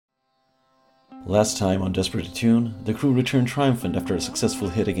Last time on Desperate Tune, the crew returned triumphant after a successful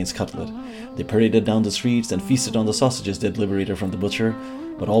hit against Cutlet. They paraded down the streets and feasted on the sausages they'd liberated from the butcher,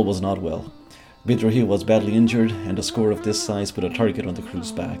 but all was not well. Bidrohi was badly injured, and a score of this size put a target on the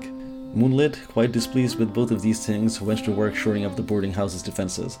crew's back. Moonlit, quite displeased with both of these things, went to work shoring up the boarding house's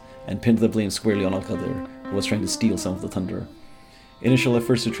defenses, and pinned the blame squarely on Al-Qadir, who was trying to steal some of the thunder. Initial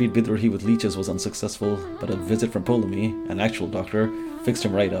efforts to treat Bidrohi with leeches was unsuccessful, but a visit from Ptolemy, an actual doctor, fixed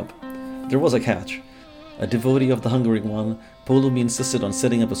him right up. There was a catch. A devotee of the Hungering One, Ptolemy insisted on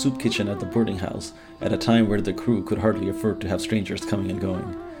setting up a soup kitchen at the boarding house, at a time where the crew could hardly afford to have strangers coming and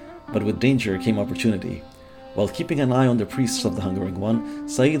going. But with danger came opportunity. While keeping an eye on the priests of the Hungering One,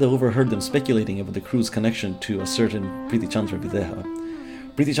 Saida overheard them speculating about the crew's connection to a certain Priti Chandra Videha.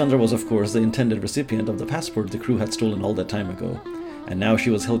 Priti Chandra was, of course, the intended recipient of the passport the crew had stolen all that time ago, and now she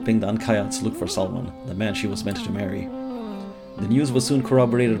was helping the Ankayats look for Salman, the man she was meant to marry. The news was soon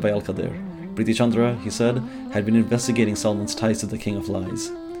corroborated by Al-Qadir. Priti Chandra, he said, had been investigating Salman's ties to the King of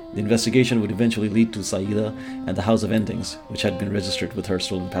Lies. The investigation would eventually lead to Saida and the House of Endings, which had been registered with her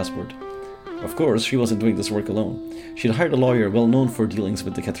stolen passport. Of course, she wasn't doing this work alone. She'd hired a lawyer well known for dealings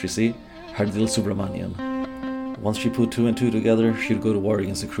with the Khatrisi, Hardil Subramanian. Once she put two and two together, she'd go to war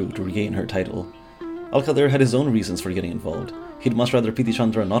against the crew to regain her title. Al-Qadir had his own reasons for getting involved. He'd much rather Priti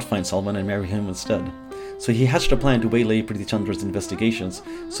Chandra not find Salman and marry him instead. So he hatched a plan to waylay Priti Chandra's investigations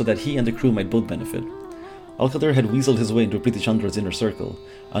so that he and the crew might both benefit. Al-Qadir had weaseled his way into Priti Chandra's inner circle.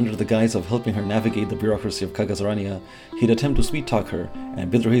 Under the guise of helping her navigate the bureaucracy of Kagazarania, he'd attempt to sweet-talk her,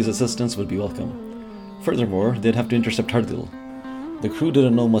 and Bidrohi's assistance would be welcome. Furthermore, they'd have to intercept Hardil. The crew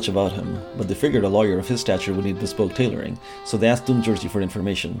didn't know much about him, but they figured a lawyer of his stature would need bespoke tailoring, so they asked Doomjersey for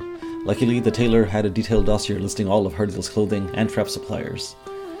information. Luckily, the tailor had a detailed dossier listing all of Hardil's clothing and trap suppliers.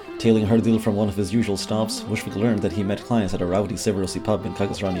 Tailing Hardil from one of his usual stops, Mushfiq learned that he met clients at a rowdy Severosi pub in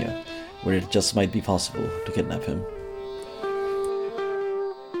Kagazrania, where it just might be possible to kidnap him.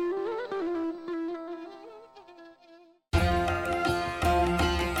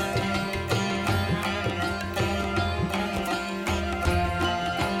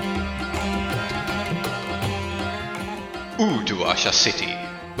 Uduasha City,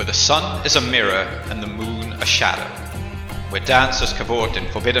 where the sun is a mirror and the moon a shadow, where dancers cavort in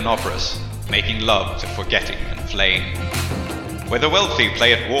forbidden operas, making love to forgetting and flame, where the wealthy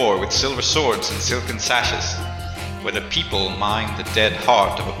play at war with silver swords and silken sashes, where the people mine the dead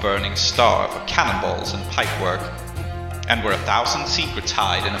heart of a burning star for cannonballs and pipework, and where 1,000 secrets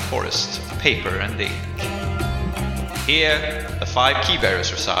hide in a forest of paper and ink. Here, the 5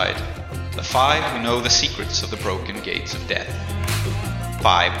 keybearers reside, the 5 who know the secrets of the broken gates of death.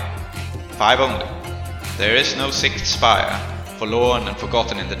 5 only. There is no 6th spire, forlorn and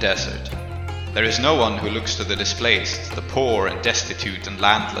forgotten in the desert. There is no one who looks to the displaced, the poor and destitute and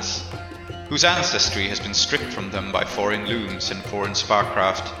landless, whose ancestry has been stripped from them by foreign looms and foreign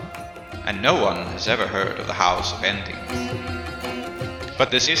sparkcraft, and no one has ever heard of the House of Endings. But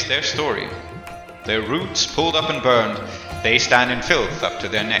this is their story. Their roots pulled up and burned, they stand in filth up to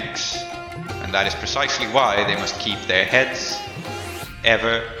their necks, and that is precisely why they must keep their heads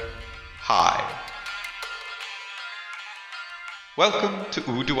ever high. Welcome to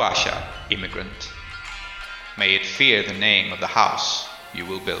Uduasha, immigrant. May it fear the name of the house you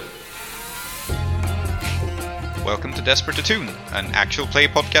will build. Welcome to Desperate to Tune, an actual play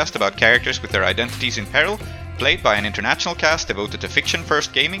podcast about characters with their identities in peril, played by an international cast devoted to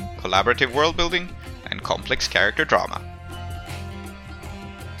fiction-first gaming, collaborative world-building, and complex character drama.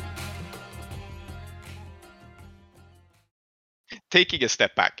 Taking a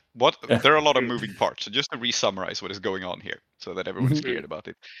step back, there are a lot of moving parts, so just to re-summarize what is going on here, so that everyone is clear about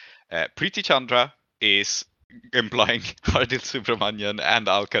it. Priti Chandra is implying Hardil Subramanian and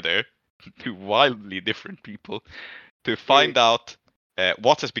Al-Qadir, two wildly different people, to find out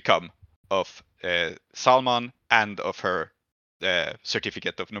what has become of Salman and of her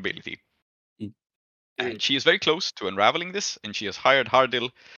certificate of nobility. And she is very close to unraveling this, and she has hired Hardil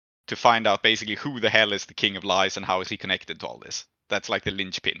to find out basically who the hell is the King of Lies and how is he connected to all this. That's like the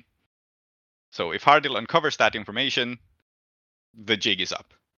linchpin. So if Hardil uncovers that information, the jig is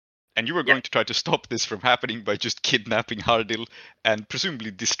up. And you were going to try to stop this from happening by just kidnapping Hardil and presumably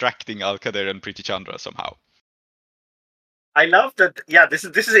distracting Al-Qadir and Priti Chandra somehow. I love that. Yeah, this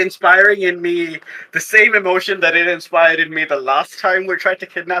is inspiring in me the same emotion that it inspired in me the last time we tried to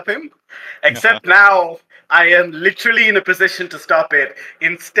kidnap him. Except now I am literally in a position to stop it.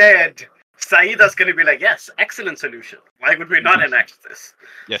 Instead, Saida's going to be like, yes, excellent solution. Why would we not enact this?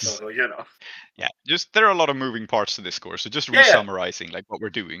 Yes. So, Yeah, just there are a lot of moving parts to this course. So just re-summarizing like what we're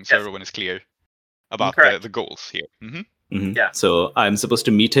doing so everyone is clear about the goals here. Mm-hmm. Mhm. Yeah. So I'm supposed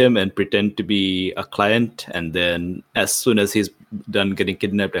to meet him and pretend to be a client, and then as soon as he's done getting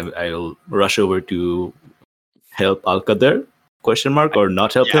kidnapped, I'll rush over to help Alcadar? Question mark, or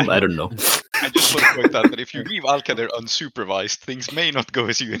not help him? I don't know. I just want to point out that if you leave Alcadar unsupervised, things may not go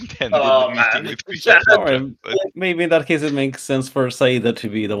as you intend Oh, in the meeting man. with Priest Yeah. Chandra, Or but- maybe in that case it makes sense for Saida to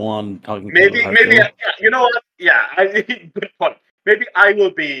be the one talking Maybe, to yeah, you know what? Yeah, good point. Maybe I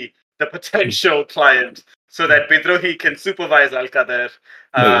will be the potential client so that Bidrohi can supervise Alcadar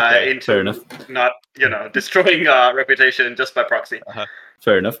Okay, into fair enough. not, destroying our reputation just by proxy.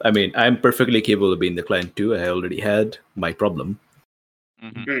 Fair enough. I mean, I'm perfectly capable of being the client too. I already had my problem,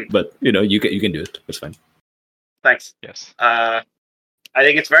 Mhm. but you can do it. It's fine. Thanks. Yes. I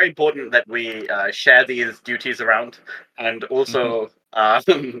think it's very important that we share these duties around, and also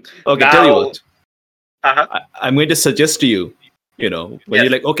Okay, now, tell you what. Uh-huh. I'm going to suggest to you. When Yes. you're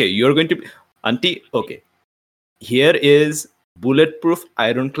like, okay, you're going to be auntie. Okay, here is bulletproof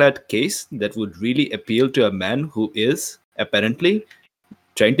ironclad case that would really appeal to a man who is apparently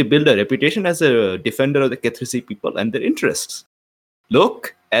trying to build a reputation as a defender of the Kethrisi people and their interests.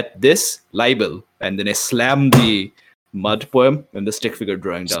 Look at this libel, and then I slam the mud poem and the stick figure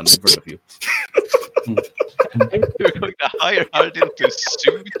drawing down in front of you. You're going to hire Hardin to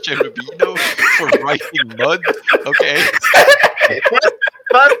sue Cherubino for writing mud? Okay.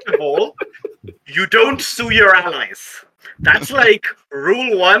 First of all, you don't sue your allies. That's like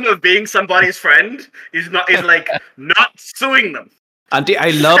rule one of being somebody's friend is not suing them. Auntie, I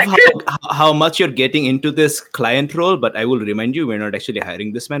love how much you're getting into this client role, but I will remind you, we're not actually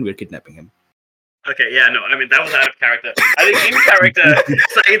hiring this man, we're kidnapping him. Okay, yeah, no, I mean that was out of character. I think in character,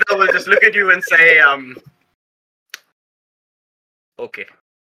 Saida will just look at you and say, okay.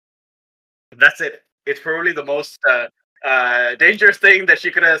 That's it. It's probably the most dangerous thing that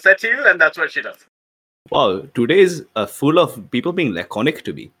she could have said to you, and that's what she does. Wow, today is full of people being laconic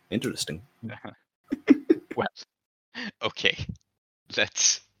to be. Interesting. Well, okay.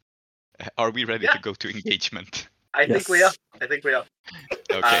 Let's. Are we ready Yeah. to go to engagement? I think we are.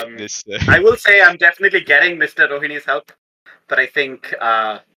 Okay. Um, I will say I'm definitely getting Mr. Rohini's help, but I think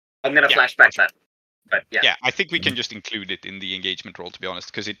I'm going to flashback that. But Yeah, I think we can just include it in the engagement role, to be honest,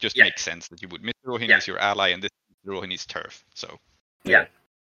 because it just Yeah. makes sense that you would. Mr. Rohini Yeah. is your ally, and this is Rohini's turf. So. Yeah.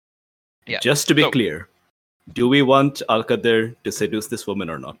 Yeah. Just to be So- clear, do we want Alcadar to seduce this woman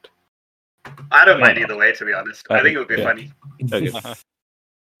or not? I don't mind either way, to be honest. I think it would be Yeah. funny. Okay.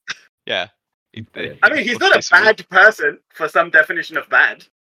 Yeah. Okay. I mean, he's not a bad person for some definition of bad.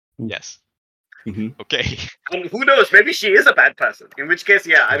 Yes. Mhm. Okay. And who knows? Maybe she is a bad person. In which case,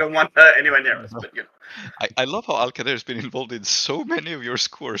 yeah, I don't want her anywhere near us. But I love how Alcadar has been involved in so many of your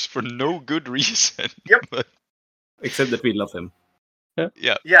scores for no good reason. Yep. But, Except that we love him.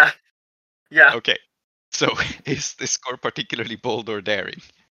 yeah. yeah. Okay. So, is this score particularly bold or daring?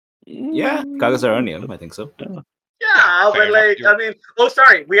 Yeah, Kagasaranian, I think so. Yeah, fair but enough. I mean,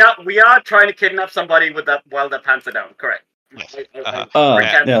 sorry, we are trying to kidnap somebody while their pants are down. Correct. Yes. I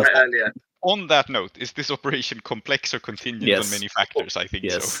can't yes. earlier. On that note, is this operation complex or contingent Yes. on many factors? I think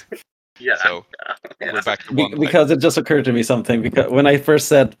Yes. so. Yeah. So, yeah. we're back to one. Because it just occurred to me something. Because when I first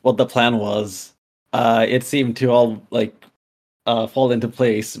said what the plan was, it seemed to all fall into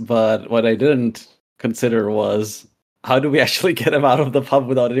place. But what I didn't consider was how do we actually get him out of the pub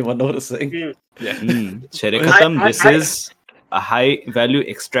without anyone noticing? Yeah. Cherikatam, I- this is a high value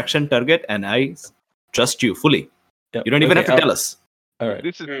extraction target, and I trust you fully. Yeah, You don't even okay, have to tell us. All right,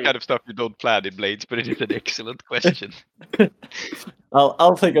 This is the kind of stuff you don't plan in Blades, but it is an excellent question.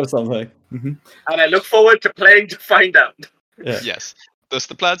 I'll think of something. And I look forward to playing to find out. Yeah. Yes. Does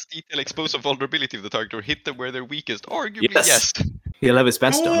the plan's detail expose a vulnerability of the target or hit them where they're weakest? Arguably, Yes. yes. He'll have his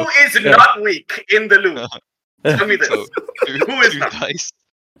pants Who down. is not weak in the loop? Tell me this. So, two, Who is two not? dice.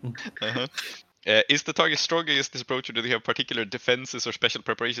 Uh-huh. Is the target strong against this approach, or do they have particular defenses or special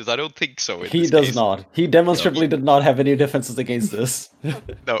preparations? I don't think so. In He this does case. not. He demonstrably did not have any defenses against this.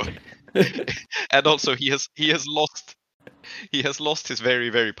 No. And also, he has lost his very,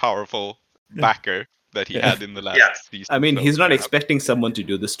 very powerful backer that he had in the last Yeah. season. I mean, so, he's not yeah. expecting someone to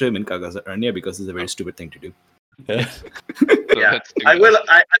do this to him in Kagasarania because it's a very stupid thing to do. Yeah. So Yeah. let's do I will. that.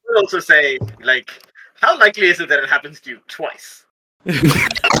 I will also say, like, how likely is it that it happens to you twice?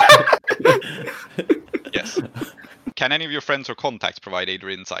 Yes. Can any of your friends or contacts provide aid or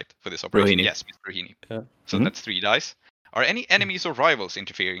insight for this operation? Rohini. Yes, Mr. Rohini. Yeah. So Mhm. that's 3 dice. Are any enemies or rivals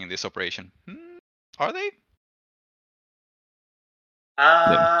interfering in this operation? Are they?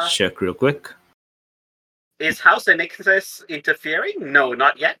 Let me check real quick. Is House Enixis interfering? No,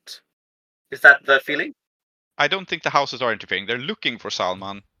 not yet. Is that the feeling? I don't think the houses are interfering. They're looking for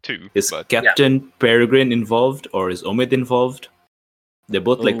Salman, too. Is But Captain Peregrine involved, or is Omid involved? They're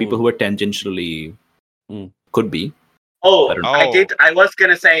both like people Oh. who are tangentially could be. Oh, I don't know. I was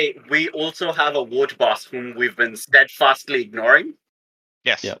gonna say we also have a ward boss whom we've been steadfastly ignoring.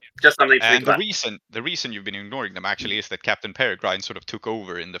 yes. Yeah. Just something to think And the about. reason you've been ignoring them actually is that Captain Peregrine sort of took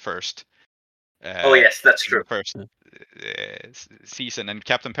over in the first. Oh yes, that's in the true. first season, and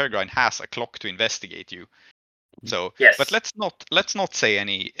Captain Peregrine has a clock to investigate you. So, Yes. but let's not say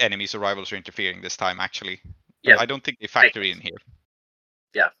any enemies or rivals are interfering this time. Actually, Yeah. I don't think they factor in here.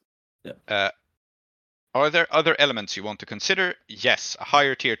 Yeah. Are there other elements you want to consider? Yes, a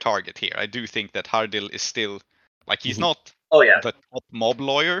higher tier target here. I do think that Hardil is still like he's not Oh yeah. the top mob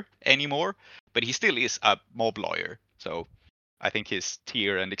lawyer anymore, but he still is a mob lawyer. So I think his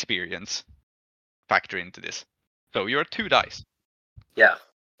tier and experience factor into this. So you're 2 dice. Yeah.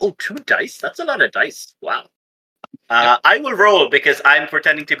 Oh, 2 dice? That's a lot of dice. Wow. I will roll because I'm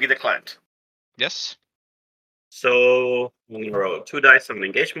pretending to be the client. Yes. So I'm gonna roll 2 dice of an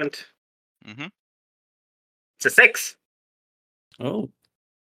engagement. Mm-hmm. It's a 6. Oh.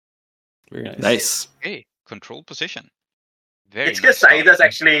 Very nice. Nice. Okay. Control position. Very It's because nice. Saida's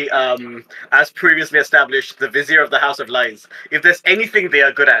actually, as previously established, the Vizier of the House of Lies. If there's anything they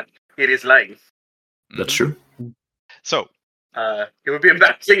are good at, it is lying. That's Mhm. true. So, It would be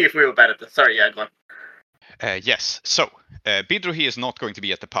embarrassing if we were bad at this. Sorry, yeah, go on. yes. So, Bidrohi is not going to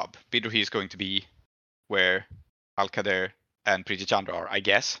be at the pub. Bidrohi is going to be where Al-Kader and Priti Chandra are, I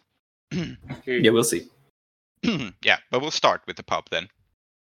guess. Yeah, we'll see. Yeah, but we'll start with the pub then.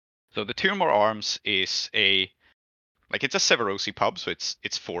 So the Tyrmor Arms is it's a Severosi pub, so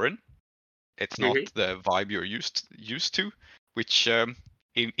it's foreign. It's not the vibe you're used to, which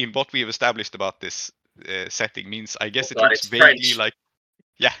in what we have established about this setting means I guess it looks it's vaguely French.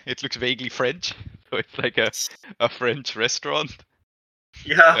 it looks vaguely French. So it's like a French restaurant.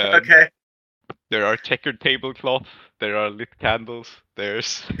 Yeah, okay. There are checkered tablecloths. There are lit candles.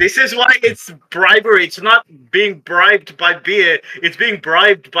 There's This is why it's bribery. It's not being bribed by beer. It's being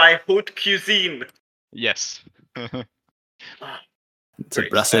bribed by haute cuisine. yes. It's a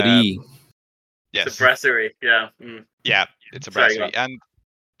Great. brasserie. Yes. It's a brasserie, yeah. Mm. Yeah, it's a Sorry, go brasserie, and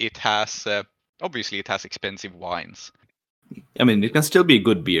it has obviously it has expensive wines. I mean, it can still be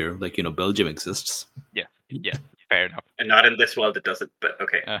good beer. Like, Belgium exists. Yeah, fair enough. And not in this world it doesn't, but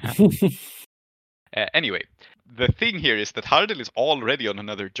okay. Anyway, the thing here is that Hardil is already on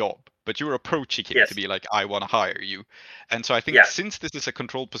another job, but you're approaching him Yes. to be like, I want to hire you. And so I think Yeah. since this is a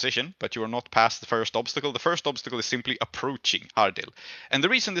controlled position, but you are not past the first obstacle is simply approaching Hardil. And the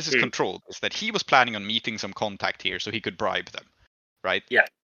reason this is controlled is that he was planning on meeting some contact here so he could bribe them, right? Yeah.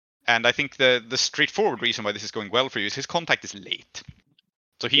 And I think the straightforward reason why this is going well for you is his contact is late.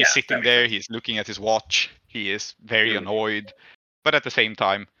 So he's Yeah, sitting that there, makes he's looking at his watch, he is very annoyed, but at the same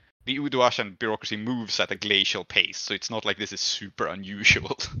time, the Uduashan bureaucracy moves at a glacial pace, so it's not like this is super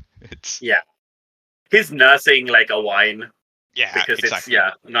unusual. It's He's nursing like a wine because exactly.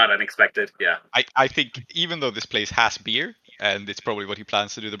 it's not unexpected. Yeah. I think even though this place has beer, and it's probably what he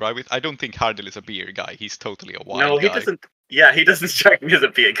plans to do the bribe with, I don't think Hardil is a beer guy. He's totally a wine No, he guy. doesn't. Yeah, he doesn't strike me as a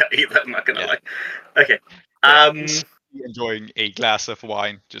beer guy either. I'm not gonna lie. Okay. Yeah, he's enjoying a glass of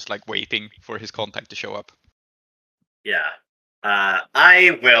wine, just like waiting for his contact to show up. Yeah.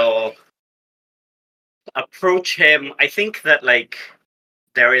 I will approach him. I think that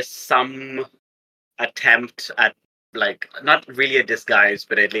there is some attempt at not really a disguise,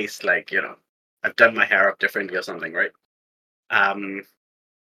 but at least I've done my hair up differently or something, right? And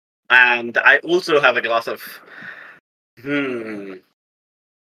I also have a glass of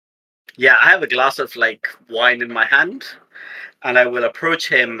yeah, I have a glass of wine in my hand, and I will approach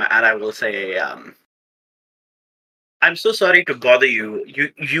him and I will say, I'm so sorry to bother you.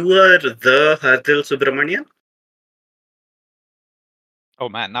 You are the Hardil Subramanian? Oh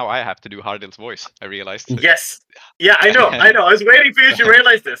man, now I have to do Hardil's voice. I realized. Yes. Yeah, I know. I was waiting for you to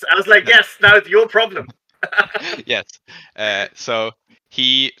realize this. I was like, yes, now it's your problem. Yes. So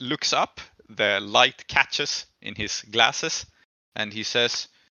he looks up, the light catches in his glasses, and he says,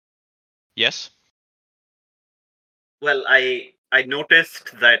 yes. Well, I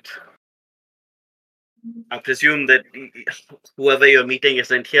noticed that I presume that whoever you're meeting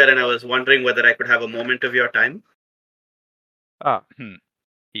isn't here, and I was wondering whether I could have a moment of your time.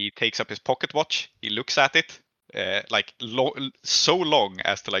 He takes up his pocket watch. He looks at it, so long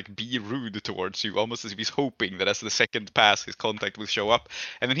as to be rude towards you, almost as if he's hoping that as the second pass, his contact will show up.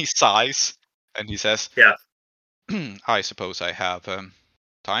 And then he sighs and he says, "Yeah, I suppose I have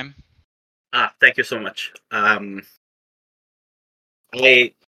time." Thank you so much.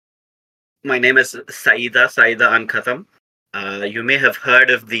 My name is Saida An Khatam. You may have heard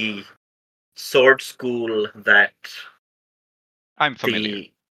of the sword school that I'm familiar.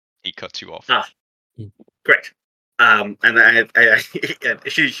 the He cuts you off. Great. And I and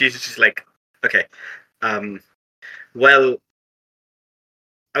she's just like, okay. Well,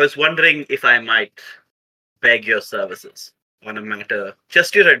 I was wondering if I might beg your services on a matter,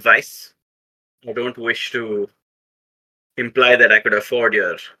 just your advice. I don't wish to imply that I could afford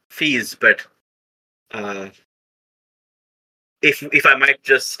your fees, but if I might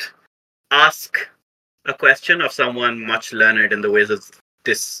just ask a question of someone much learned in the ways of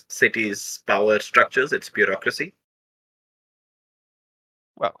this city's power structures, its bureaucracy.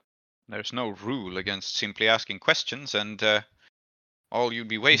 Well, there's no rule against simply asking questions, and all you'd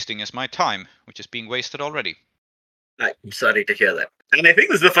be wasting is my time, which is being wasted already. I'm sorry to hear that. And I think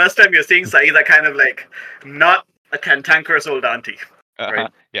this is the first time you're seeing Saeeda kind of like not a cantankerous old auntie.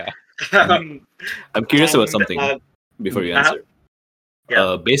 Right. Yeah. I'm curious about something before you answer.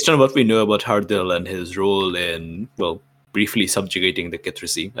 Based on what we know about Hardil and his role in, well, briefly subjugating the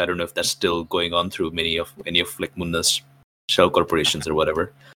Kithracy, I don't know if that's still going on through any of like Munna's shell corporations or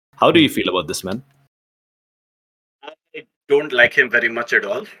whatever. How do you feel about this man? I don't like him very much at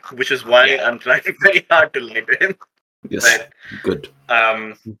all, which is why I'm trying very hard to like him. Yes, right? Good.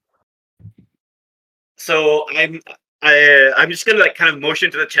 So I'm just gonna like kind of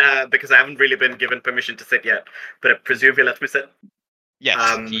motion to the chair because I haven't really been given permission to sit yet, but I presume he lets me sit. Yes,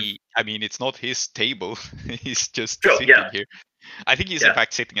 I mean, it's not his table. He's just sitting here. I think he's in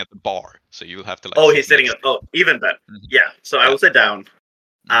fact sitting at the bar, so you'll have to like. Oh, he's sitting at. Oh, even better. Mm-hmm. Yeah. So I will sit down,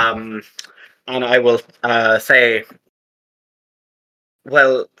 and I will say,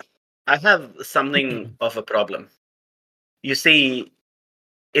 well, I have something of a problem. You see,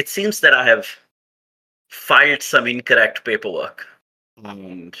 it seems that I have filed some incorrect paperwork,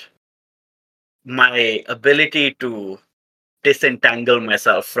 and my ability to disentangle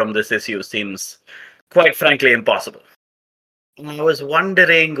myself from this issue seems, quite frankly, impossible. And I was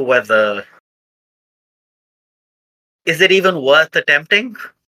wondering whether, is it even worth attempting?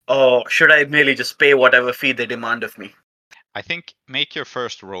 Or should I merely just pay whatever fee they demand of me? I think make your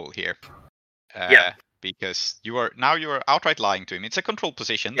first roll here. Because you are outright lying to him. It's a controlled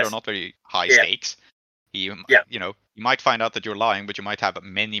position. Yes. They're not very high stakes. You might find out that you're lying, but you might have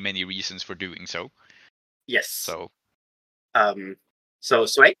many, many reasons for doing so. Yes. So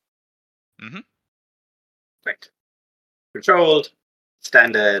Sway? Mm-hmm. Right. Controlled,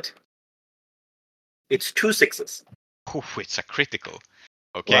 standard. It's 2 6s. Oh, it's a critical.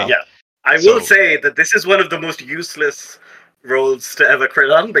 Okay. Wow. Yeah. I will say that this is one of the most useless rolls to ever crit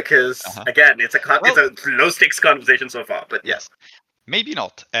on because, again, it's a low stakes conversation so far. But yes. Maybe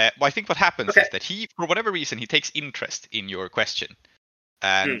not. Well, I think what happens is that he, for whatever reason, he takes interest in your question.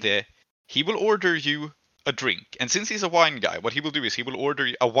 And he will order you a drink. And since he's a wine guy, what he will do is he will order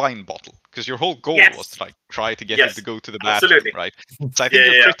a wine bottle. Because your whole goal was to like try to get him to go to the bathroom, right? So I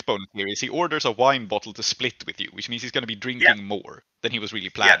think your crit bonus here is he orders a wine bottle to split with you, which means he's going to be drinking more than he was really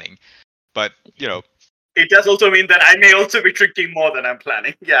planning. But, it does also mean that I may also be drinking more than I'm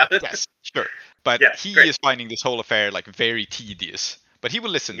planning. Yeah. Yes, sure. But he is finding this whole affair like very tedious. But he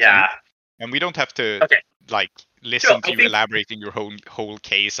will listen to you. And we don't have to listen to you elaborating your whole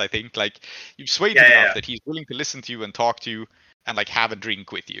case. I think like you've swayed him enough that he's willing to listen to you and talk to you and like have a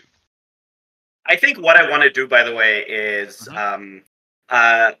drink with you. I think what I want to do, by the way, is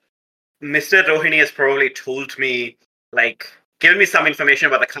Mr. Rohini has probably told me, like, given me some information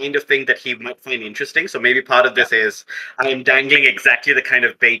about the kind of thing that he might find interesting. So maybe part of this is I am dangling exactly the kind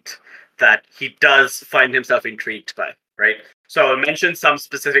of bait that he does find himself intrigued by, right? So I'll mention some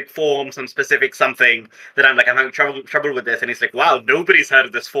specific form, some specific something that I'm having trouble with this. And he's like, wow, nobody's heard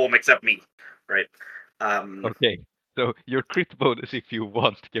of this form except me, right? Okay. So your crit bonus, if you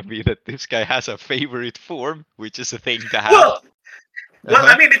want, can be that this guy has a favorite form, which is a thing to have. Well,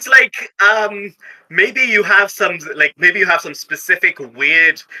 I mean, it's like maybe you have some specific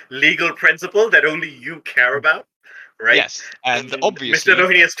weird legal principle that only you care about, right? Yes, and obviously, Mr.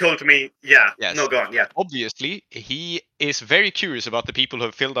 Rohini has told me, no, go on, Obviously, he is very curious about the people who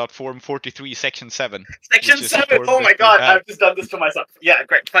have filled out Form 43, Section 7. Section 7. Oh my God, I've just done this to myself. Yeah,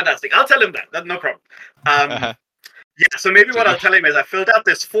 great, fantastic. I'll tell him that. That's no problem. Yeah, so maybe what I'll tell him is I filled out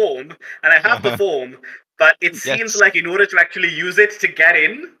this form and I have the form. But it seems like in order to actually use it to get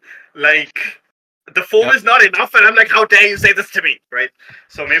in, like, the form is not enough. And I'm like, how dare you say this to me, right?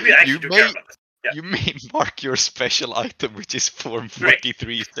 So maybe I should do care about this. Yeah. You may mark your special item, which is Form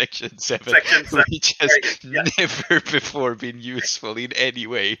 43, Section 7, which has never before been useful in any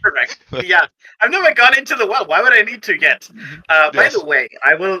way. Correct. Yeah. I've never gone into the well. Why would I need to yet? By the way,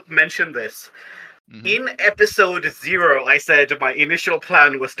 I will mention this. In episode 0, I said my initial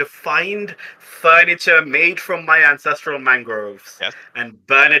plan was to find furniture made from my ancestral mangroves and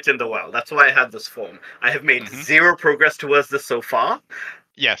burn it in the well. That's why I had this form. I have made 0 progress towards this so far.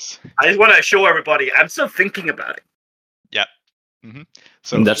 Yes. I just want to show everybody I'm still thinking about it. Yeah.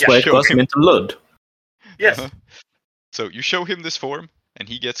 So and that's why it costs mental load. Yes. So you show him this form, and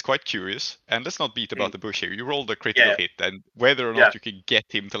he gets quite curious. And let's not beat about the bush here. You rolled a critical hit, and whether or not you can get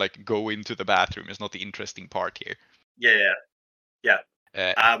him to like go into the bathroom is not the interesting part here. Yeah.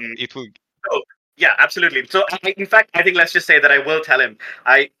 It will. Oh, yeah, absolutely. So, in fact, I think let's just say that I will tell him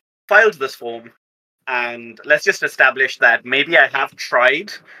I filed this form, and let's just establish that maybe I have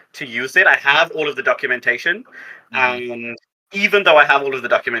tried to use it. I have all of the documentation, and even though I have all of the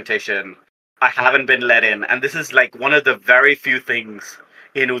documentation, I haven't been let in. And this is like one of the very few things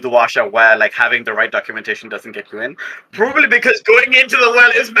in Uduasha where like having the right documentation doesn't get you in. Probably because going into the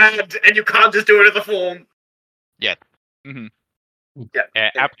well is mad and you can't just do it in the form. Yeah. Yeah.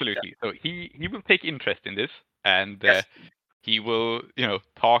 Absolutely. So he will take interest in this, and he will,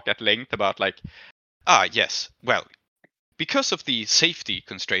 talk at length about like, yes, well, because of the safety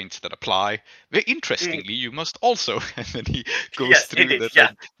constraints that apply, very interestingly, you must also, and then he goes through that.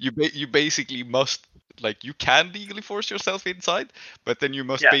 Like, you basically must, like, you can legally force yourself inside, but then you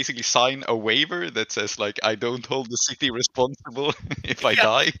must basically sign a waiver that says, like, I don't hold the city responsible if I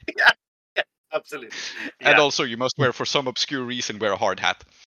die. Yeah, absolutely. And also, you must wear, for some obscure reason, wear a hard hat.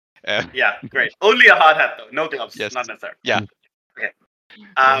 Yeah, great. Only a hard hat, though. No gloves. Yes. Not necessary. Yeah.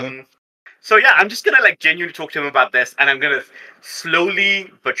 Okay. So yeah, I'm just gonna like genuinely talk to him about this, and I'm gonna slowly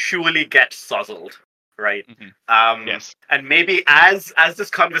but surely get sozzled, right? Yes. And maybe as this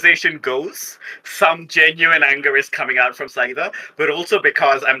conversation goes, some genuine anger is coming out from Saida, but also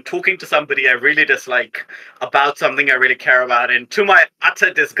because I'm talking to somebody I really dislike about something I really care about, and to my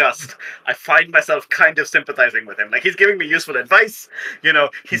utter disgust, I find myself kind of sympathizing with him. Like, he's giving me useful advice,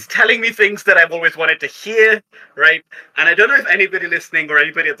 he's telling me things that I've always wanted to hear, right? And I don't know if anybody listening or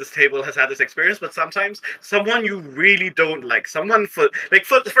anybody at this table has had this experience, but sometimes someone you really don't like, someone for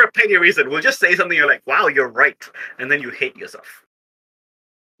a petty reason, will just say something you're like, wow, you're right, and then you hate yourself.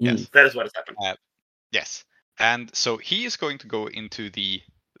 Yes, that is what has happened. Yes, and so he is going to go into the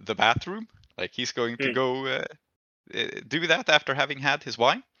bathroom. Like, he's going to go do that after having had his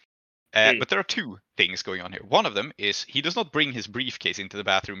wine. But there are 2 things going on here. One of them is he does not bring his briefcase into the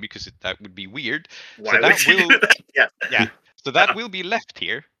bathroom because that would be weird. Why would you do that? Yeah. So that will be left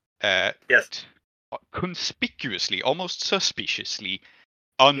here. Yes. Conspicuously, almost suspiciously,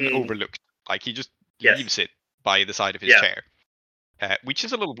 unoverlooked. Like, he just leaves it by the side of his chair, which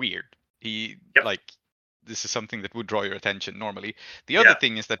is a little weird. This is something that would draw your attention normally. The other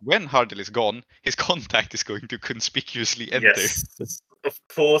thing is that when Hardil is gone, his contact is going to conspicuously enter. Yes, of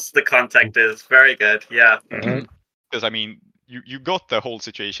course the contact is. Very good, yeah. Because, I mean, you got the whole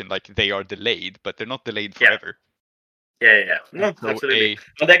situation, like, they are delayed, but they're not delayed forever. Yeah. No, so absolutely.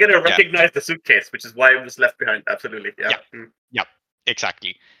 And they're going to recognize the suitcase, which is why it was left behind. Absolutely, Yeah,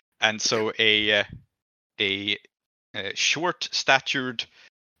 exactly. And so a short-statured,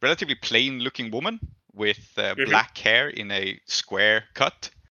 relatively plain-looking woman with black hair in a square cut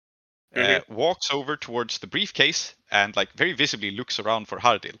walks over towards the briefcase and, like, very visibly looks around for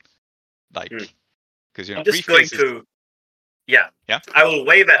Hardil. Like, because I'm just going to, I will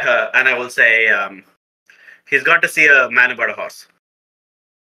wave at her and I will say, he's gone to see a man about a horse.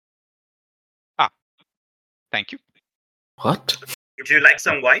 Thank you. What? Would you like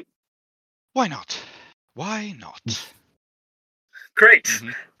some wine? Why not? Why not? Great.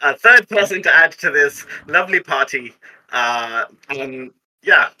 A third person to add to this lovely party.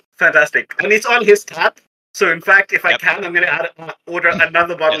 Fantastic. And it's on his tab. So in fact, if I can, I'm going to order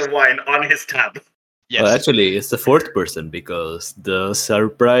another bottle of wine on his tab. Yes. Well, actually, it's the 4th person because the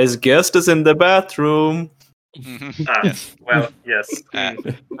surprise guest is in the bathroom. Yes. Well, yes.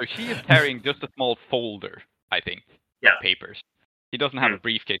 So she is carrying just a small folder, I think, of papers. He doesn't have a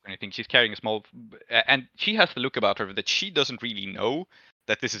briefcase or anything. She's carrying a small... and she has the look about her that she doesn't really know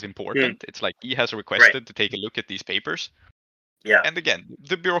that this is important. It's like he has requested to take a look at these papers. Yeah. And again,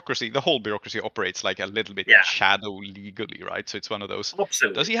 the whole bureaucracy operates like a little bit shadow legally, right? So it's one of those...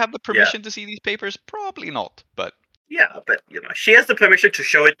 Absolutely. Does he have the permission to see these papers? Probably not, but... Yeah, but, she has the permission to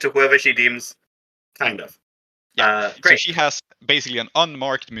show it to whoever she deems, kind of. Yeah, great. So she has basically an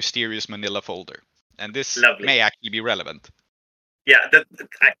unmarked mysterious manila folder. And this may actually be relevant. Yeah,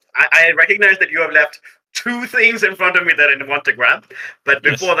 I recognize that you have left 2 things in front of me that I want to grab. But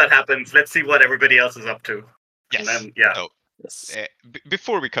before that happens, let's see what everybody else is up to. Yes. And then, So,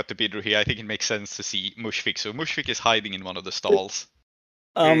 before we cut to Bidru here, I think it makes sense to see Mushfik. So Mushfik is hiding in one of the stalls.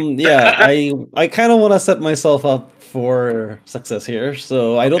 Yeah, I kind of want to set myself up for success here,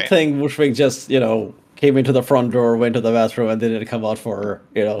 so I don't Okay. think Wushvik just came into the front door, went to the bathroom, and didn't come out for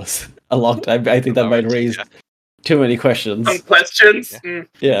a long time. I think that might raise too many questions. Some questions.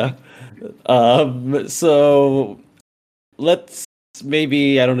 Yeah. So let's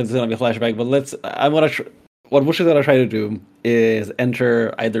maybe I don't know if it's gonna be a flashback, but what Wush is gonna try to do is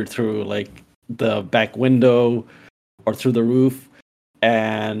enter either through like the back window or through the roof,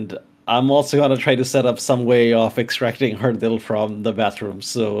 and I'm also gonna try to set up some way of extracting Hardil from the bathroom.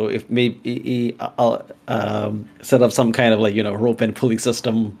 So if maybe I'll set up some kind of like rope and pulley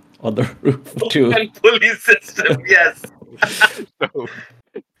system on the roof too. And pulley system, yes. So,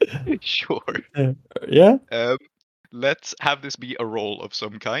 sure. Yeah. Let's have this be a role of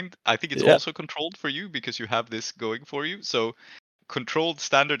some kind. I think it's Yeah. also controlled for you because you have this going for you. So controlled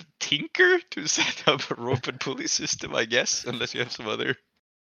standard tinker to set up a rope and pulley system, I guess, unless you have some other.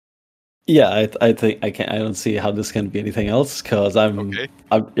 Yeah, I think I don't see how this can be anything else because Okay.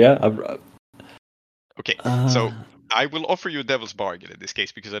 Okay. So I will offer you a devil's bargain in this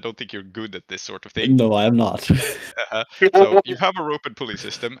case because I don't think you're good at this sort of thing. No, I am not. So you have a rope and pulley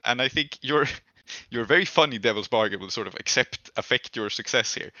system, and I think your very funny devil's bargain will sort of affect your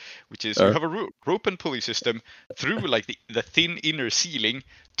success here, which is you have a rope and pulley system through like the thin inner ceiling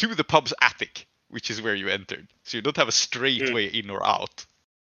to the pub's attic, which is where you entered. So you don't have a straight way in or out.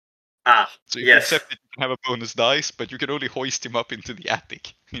 So if you accept it, you can have a bonus dice, but you can only hoist him up into the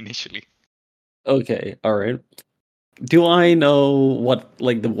attic initially. Okay, all right. Do I know what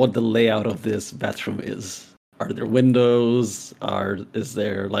the layout of this bathroom is? Are there windows? Is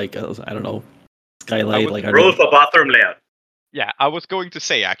there like I don't know, skylight? Roll for bathroom layout. Yeah, I was going to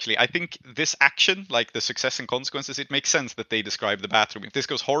say actually, I think this action, like the success and consequences, it makes sense that they describe the bathroom. If this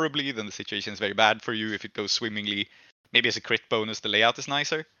goes horribly, then the situation is very bad for you. If it goes swimmingly, maybe as a crit bonus, the layout is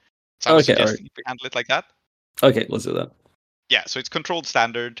nicer. So I was suggesting we handle it like that. Okay, let's do that. Yeah, so it's controlled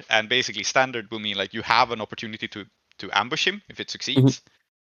standard, and basically standard will mean like you have an opportunity to ambush him if it succeeds.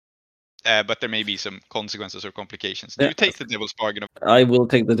 But there may be some consequences or complications. Do you take the devil's bargain? I will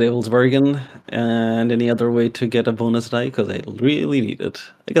take the devil's bargain, and any other way to get a bonus die because I really need it.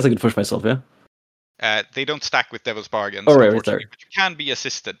 I guess I could push myself, yeah. They don't stack with devil's bargains, right, unfortunately, but you can be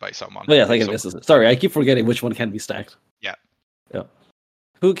assisted by someone. Oh yes, I can be assisted. Sorry, I keep forgetting which one can be stacked. Yeah.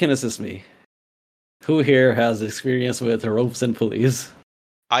 Who can assist me? Who here has experience with ropes and pulleys?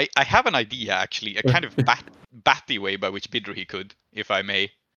 I have an idea, actually, a kind of batty way by which Bidruhi could, if I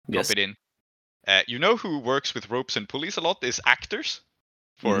may drop it in. You know who works with ropes and pulleys a lot is actors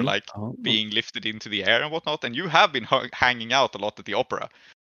for being lifted into the air and whatnot, and you have been hanging out a lot at the opera.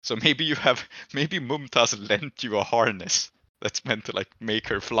 So maybe Mumtaz lent you a harness that's meant to like make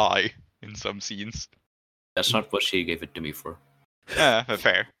her fly in some scenes. That's not what she gave it to me for.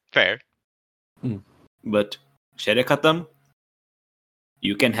 Fair. But Shere Khatam,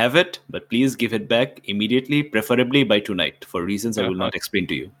 you can have it, but please give it back immediately, preferably by tonight, for reasons I will not explain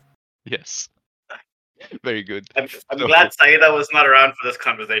to you. Yes. Very good. I'm glad Saida was not around for this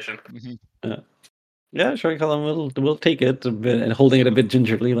conversation. Yeah, Shere Khatam will take it and holding it a bit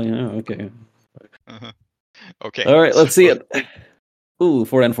gingerly, like, oh, okay. Okay. All right, let's see it. Ooh,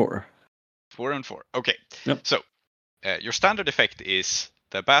 4 and 4. 4 and 4. Okay. Yep. So, your standard effect is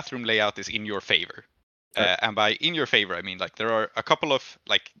the bathroom layout is in your favor. And by in your favor, I mean like there are a couple of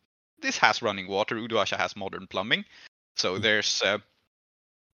like this has running water. Uduasha has modern plumbing. So there's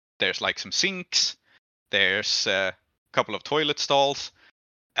like some sinks. There's a couple of toilet stalls,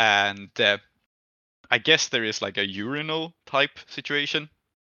 and I guess there is like a urinal type situation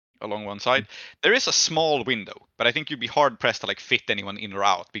along one side. There is a small window, but I think you'd be hard pressed to like fit anyone in or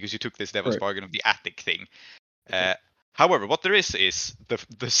out because you took this devil's bargain of the attic thing. However, what there is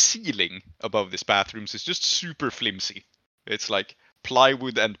the ceiling above this bathroom is just super flimsy. It's like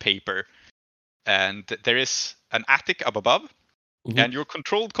plywood and paper, and there is an attic up above. And your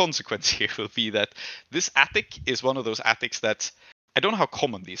controlled consequence here will be that this attic is one of those attics that I don't know how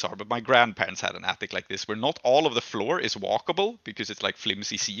common these are, but my grandparents had an attic like this where not all of the floor is walkable because it's like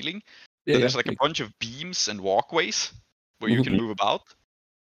flimsy ceiling. So there's like a bunch of beams and walkways where you can move about.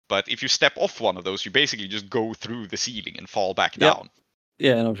 But if you step off one of those, you basically just go through the ceiling and fall back down.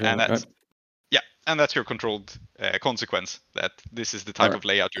 Yeah, no, sure. And that's and that's your controlled consequence. That this is the type of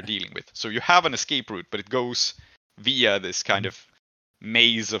layout you're dealing with. So you have an escape route, but it goes via this kind of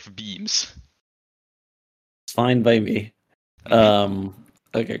maze of beams. It's fine by me.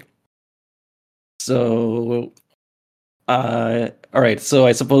 Okay. So, all right. So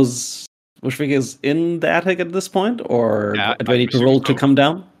I suppose Wushvik is in the attic at this point, or do I need to roll to come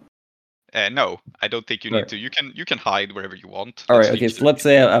down? No, I don't think you need Alright. to. You can hide wherever you want. All Let's right. Okay. leave So let's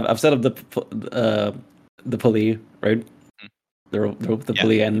say I've set up the pulley, right? Mm. The Yeah.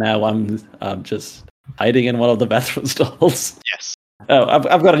 pulley, and now I'm just hiding in one of the bathroom stalls. Yes. Oh,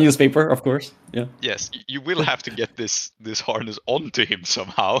 I've got a newspaper, of course. Yeah. Yes, you will have to get this harness onto him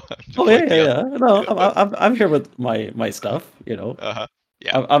somehow. Just Oh like yeah. No, yeah. I'm here with my stuff. You know. Uh-huh.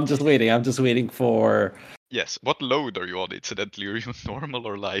 Yeah. I'm just waiting. I'm just waiting for. Yes. What load are you on? Incidentally, are you normal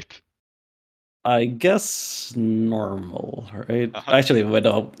or light? I guess normal, right? Uh-huh. Actually, wait,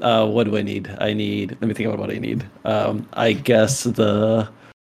 no. What do I need? I need. Let me think about what I need. I guess the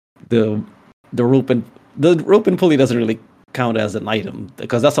rope and pulley doesn't really count as an item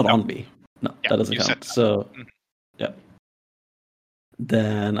because that's not No. on me. No, Yeah, that doesn't you said count. that. So, Mhm. yeah.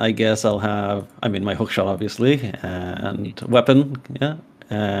 Then I guess I'll have. I mean, my hook shot, obviously, and weapon. Yeah.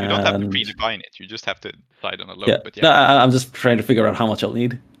 And You don't have to predefine it. You just have to decide on a load. yeah. But No, yeah. I'm just trying to figure out how much I'll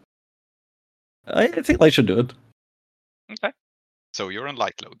need. I think light should do it. Okay. So you're on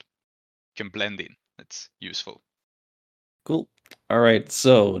light load. You can blend in. That's useful. Cool. All right.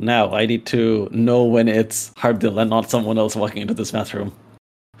 So now I need to know when it's Hardil and not someone else walking into this bathroom.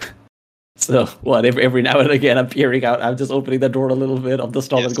 So what? Every now and again, I'm peering out. I'm just opening the door a little bit of the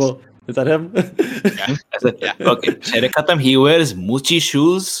stall and Yes. go, "Is that him?" Yeah. I said, Yeah. okay, Cherekatam, he wears Muchi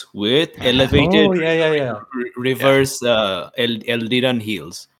shoes with elevated Oh yeah. reverse Eldiran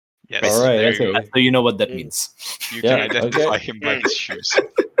heels. Yes. All right. There you go. Okay. So you know what that Mm. means. You Yeah, can identify okay. him by his shoes.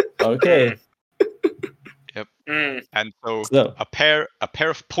 Okay. And so So a pair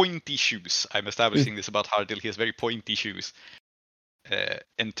of pointy shoes. I'm establishing this about Hardil. He has very pointy shoes.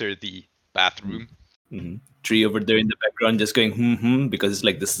 Enter the bathroom. Mhm. Tree over there in the background just going because it's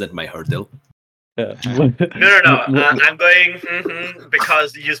like this is at my hurdle. yeah. No. I'm going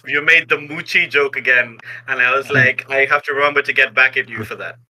because you made the Moochie joke again, and I was like, I have to remember to get back at you for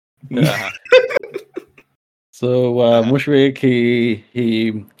that. Uh-huh. So Mushrik he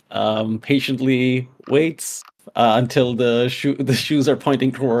patiently waits until the shoes are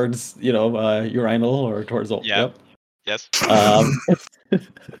pointing towards urinal or towards the Yeah. Yep. Yes.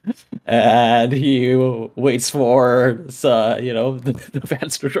 And he waits for the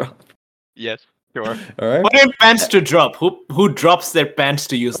pants to drop. Yes. Sure. All right. What in pants to drop? Who drops their pants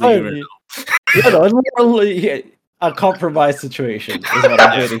to use the urinal? It's more like a compromise situation is what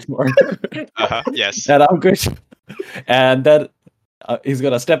I'm waiting for. Yes. And I'm good. And then he's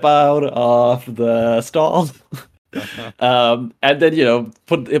gonna step out of the stall. And then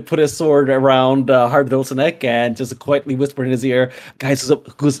put his sword around Hardvil's neck and just quietly whisper in his ear, guy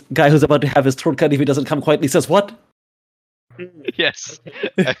who's about to have his throat cut if he doesn't come quietly says what? Yes.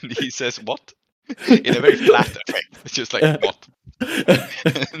 And he says what? In a very flat effect. It's just like what?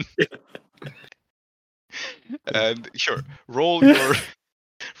 And sure, roll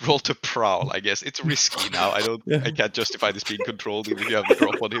to prowl. I guess it's risky now. I can't justify this being controlled even if you have the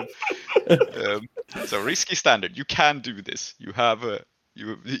drop on him. So risky standard. You can do this. You have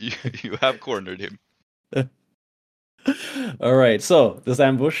you have cornered him. All right. So this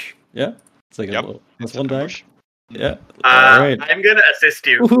ambush, yeah, it's like Yep. this one time. Ambush. Yeah. All right. I'm gonna assist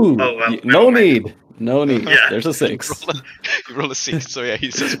you. Woohoo. Oh, well, No never mind. need. No need. Yeah. There's a 6. You roll a 6. So yeah,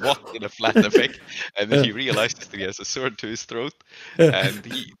 he says what in a flat effect, and then he realizes that he has a sword to his throat, and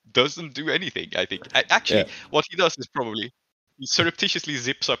he doesn't do anything. I think. Actually, what he does is probably he surreptitiously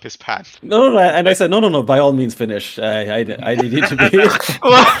zips up his pants. No. And I said, no. By all means, finish. I need you to be.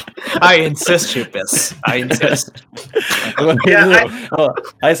 I insist, Chipus. I insist.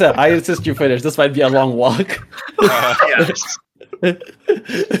 I said, I insist you finish. This might be a long walk. Yeah.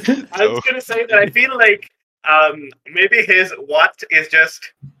 I was gonna say that I feel like maybe his what is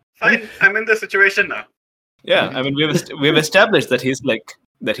just fine. I'm in this situation now. Yeah, I mean we've established that he's like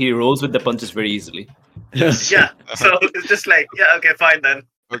that he rolls with the punches very easily. Yes. Yeah. So it's just like, yeah, okay, fine then.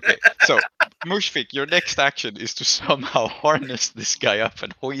 Okay, so Mushfik, your next action is to somehow harness this guy up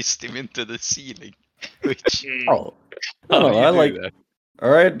and hoist him into the ceiling. Which Oh, how do you I do like. that? All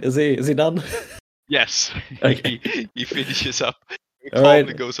right, is he done? Yes, Okay. he finishes up. He All calmly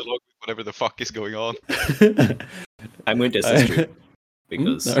right. goes along with whatever the fuck is going on. I'm going to assist you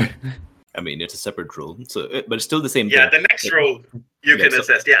because All right. I mean it's a separate role, so but it's still the same Yeah, thing. the next role you Yeah, can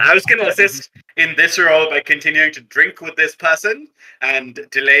assist. Yeah, I was gonna assist in this role by continuing to drink with this person and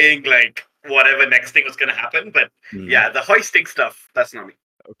delaying like whatever next thing was gonna happen. But yeah, the hoisting stuff, that's not me.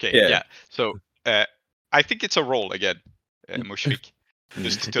 Okay, Yeah. yeah. So I think it's a roll again, Mushfik.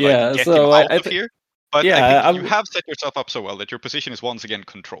 Just to Yeah, get so him I out of thi- here. But yeah, I think I'm- you have set yourself up so well that your position is once again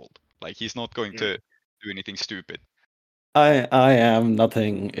controlled. Like he's not going to do anything stupid. I am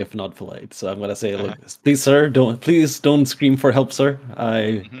nothing if not polite, so I'm gonna say, look, please, sir, please don't scream for help, sir.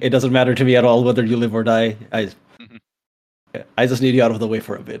 It doesn't matter to me at all whether you live or die. I just need you out of the way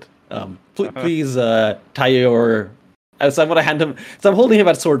for a bit. Please tie your. So I'm gonna hand him. So I'm holding him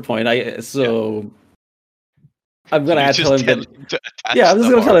at sword point. I'm gonna tell him that. Yeah, I'm just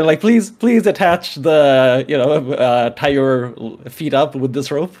gonna tell him, like, please attach the tie your feet up with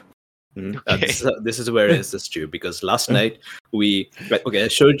this rope. This is where it's this too, because last night I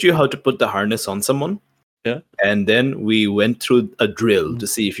showed you how to put the harness on someone. Yeah. And then we went through a drill to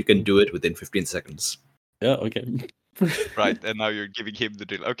see if you can do it within 15 seconds. Yeah. Okay. Right, and now you're giving him the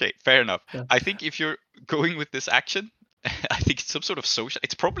drill. Okay, fair enough. Yeah. I think if you're going with this action, I think it's some sort of social.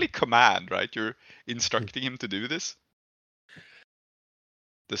 It's probably command, right? You're instructing him to do this.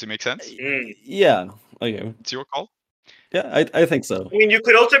 Does it make sense? Yeah. Okay. It's your call. Yeah, I think so. I mean, you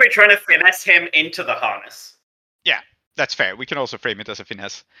could also be trying to finesse him into the harness. Yeah, that's fair. We can also frame it as a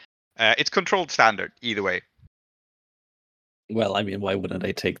finesse. It's controlled standard, either way. Well, I mean, why wouldn't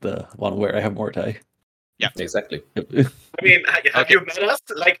I take the one where I have more die? Yeah, exactly. I mean, have you met us?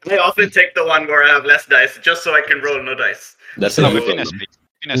 Like, I often take the one where I have less dice, just so I can roll no dice. That's no, but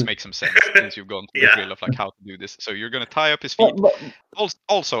finesse makes some sense since you've gone through the drill of like how to do this. So you're going to tie up his feet.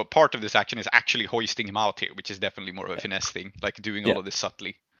 Also, part of this action is actually hoisting him out here, which is definitely more of a finesse thing, like doing all of this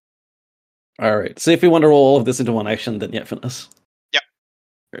subtly. All right. So if you want to roll all of this into one action, then yeah, finesse. Yeah.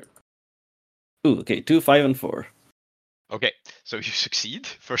 Ooh, okay. 2, 5, and 4. Okay, so you succeed.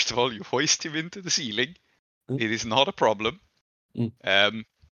 First of all, you hoist him into the ceiling. It is not a problem. And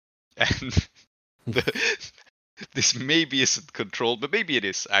this maybe isn't controlled, but maybe it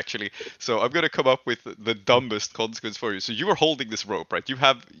is actually. So I'm gonna come up with the dumbest consequence for you. So you are holding this rope, right? You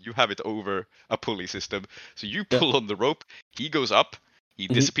have it over a pulley system. So you pull on the rope. He goes up. He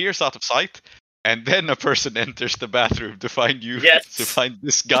disappears out of sight. And then a person enters the bathroom to find you. Yes. To find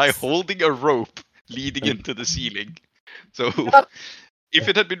this guy holding a rope leading into the ceiling. So if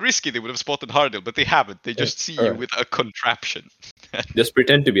it had been risky, they would have spotted Hardil, but they haven't. They just see you with a contraption. Just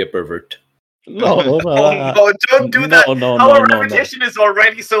pretend to be a pervert. No, don't do that. Our reputation is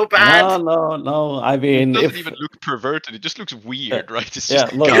already so bad. No. I mean, it doesn't even look perverted. It just looks weird, right? It's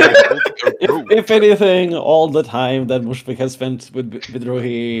just look, if anything, all the time that Mushfiq has spent with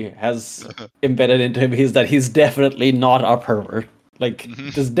Bidrohi has embedded into him is that he's definitely not a pervert. Like,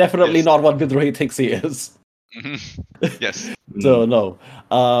 this is definitely not what Bidrohi thinks he is. Yes. So no.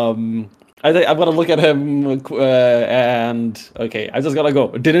 I think I'm gonna look at him and okay, I just gotta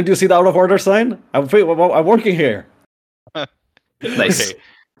go. Didn't you see the out of order sign? I'm working here. Nice.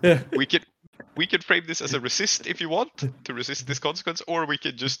 Okay. We could frame this as a resist if you want to resist this consequence, or we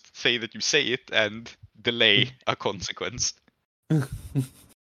could just say that you say it and delay a consequence.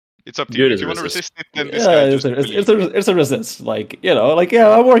 It's up to you. If you want to resist it, then this guy just it's a resist. Like,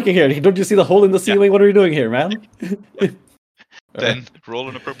 I'm working here. Don't you see the hole in the ceiling? Yeah. What are you doing here, man? Then roll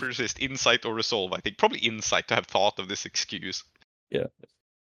an appropriate resist, insight or resolve. I think probably insight to have thought of this excuse. Yeah.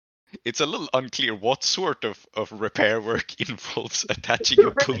 It's a little unclear what sort of repair work involves attaching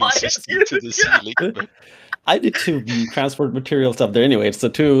a pulley system to the ceiling. I need to transport materials up there anyway. It's a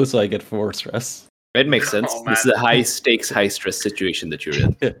 2, so I get 4 stress. It makes sense. This is a high stakes, high stress situation that you're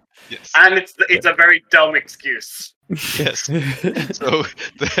in. Yes. And it's a very dumb excuse. Yes. So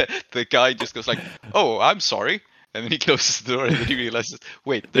the guy just goes like, "Oh, I'm sorry." And then he closes the door and then he realizes,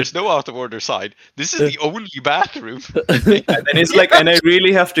 wait, there's no out of order side. This is the only bathroom. And then he's like, and I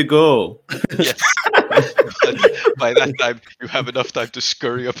really have to go. Yes. By that time, you have enough time to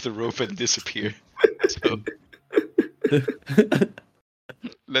scurry up the rope and disappear. So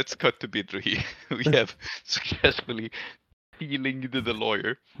let's cut to Bidrohi. We have successfully healinged the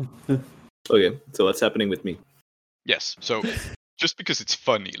lawyer. Okay, so what's happening with me? Yes, so just because it's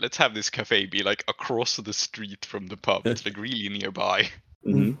funny, let's have this cafe be like across the street from the pub. It's like really nearby.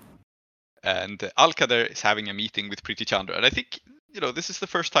 Mm-hmm. And Alkader is having a meeting with Preeti Chandra. And I think, this is the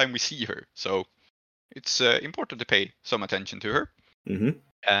first time we see her. So it's important to pay some attention to her. Mm-hmm.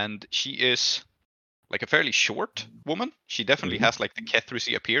 And she is like a fairly short woman. She definitely has like the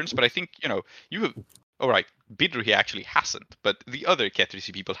Kethrisi appearance. But I think, you have... All right, Bidrohi actually hasn't. But the other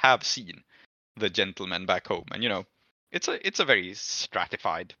Kethrisi people have seen the gentleman back home. And, it's a very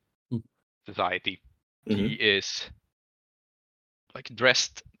stratified society. Mm-hmm. He is like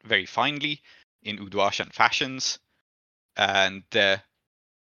dressed very finely in Uduashan fashions, and but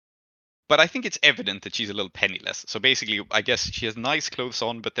I think it's evident that she's a little penniless. So basically, I guess she has nice clothes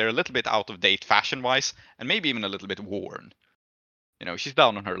on, but they're a little bit out of date fashion-wise, and maybe even a little bit worn. She's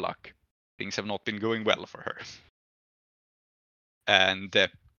down on her luck. Things have not been going well for her, and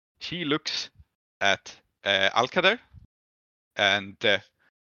she looks at Alkader and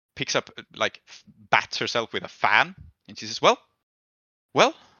picks up, bats herself with a fan, and she says, well,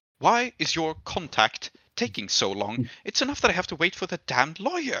 why is your contact taking so long? It's enough that I have to wait for the damned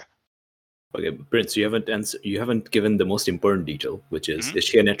lawyer. Okay, Prince, you haven't given the most important detail, which is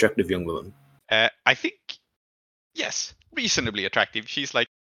she an attractive young woman? I think, yes, reasonably attractive. She's like,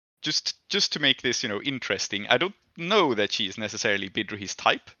 just to make this, interesting, I don't know that she's necessarily Bidruhi's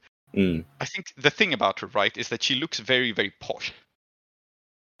type. I think the thing about her, right, is that she looks very, very posh.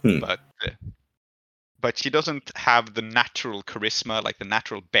 But she doesn't have the natural charisma, like the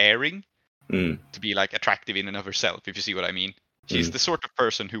natural bearing, to be like attractive in and of herself, if you see what I mean. She's the sort of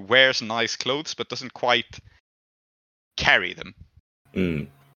person who wears nice clothes but doesn't quite carry them.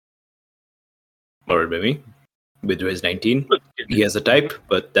 Or maybe Bidruhi is 19. He has a type,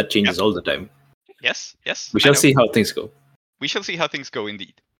 but that changes all the time. Yes. We shall see how things go. We shall see how things go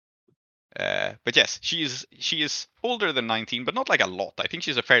indeed. But yes, she is older than 19, but not like a lot. I think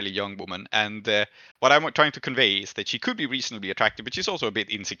she's a fairly young woman, and what I'm trying to convey is that she could be reasonably attractive, but she's also a bit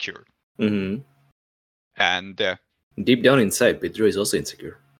insecure. And deep down inside, Bidruhi is also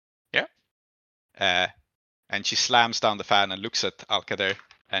insecure. Yeah. And she slams down the fan and looks at Alkader,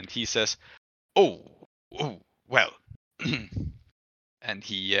 and he says, "Oh, well," and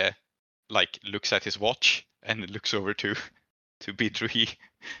he looks at his watch and looks over to Bidruhi,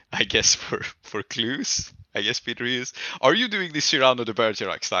 I guess for clues. I guess Bidruhi is. Are you doing this Cyrano de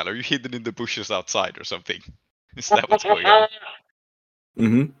Bergerac style? Are you hidden in the bushes outside or something? Is that what's going on?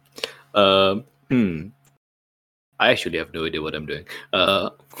 I actually have no idea what I'm doing.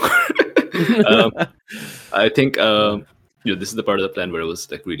 I think this is the part of the plan where I was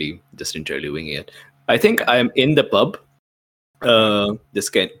like really just entirely winging it. I think I'm in the pub. In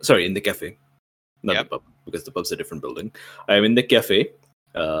the cafe, not the pub, because the pub's a different building. I'm in the cafe,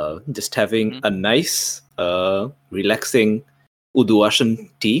 just having a nice, relaxing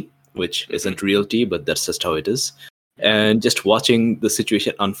Uduashan tea, which isn't real tea, but that's just how it is. And just watching the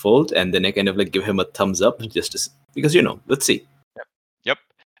situation unfold, and then I kind of like give him a thumbs up, because let's see. Yep,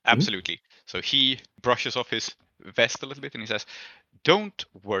 absolutely. So he brushes off his vest a little bit, and he says, "Don't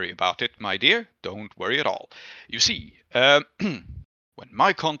worry about it, my dear. Don't worry at all. You see, when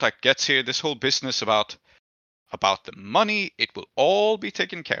my contact gets here, this whole business about the money, it will all be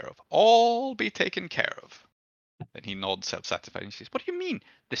taken care of. All be taken care of." Then he nods self-satisfied and says, "What do you mean,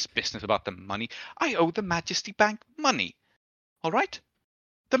 this business about the money? I owe the Majesty Bank money. All right?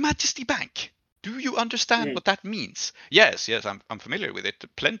 The Majesty Bank. Do you understand what that means?" Yes, I'm familiar with it.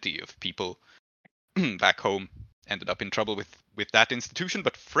 Plenty of people back home ended up in trouble with that institution,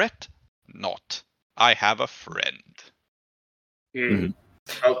 but fret not. I have a friend.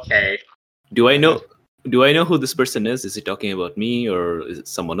 Okay. Do I know who this person is? Is he talking about me, or is it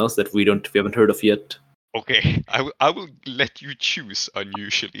someone else that we haven't heard of yet? Okay, I will let you choose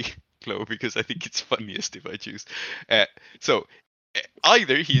unusually, Chloe, because I think it's funniest if I choose. So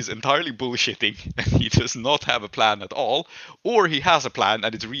either he is entirely bullshitting and he does not have a plan at all, or he has a plan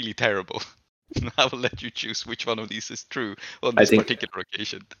and it's really terrible. I will let you choose which one of these is true on this particular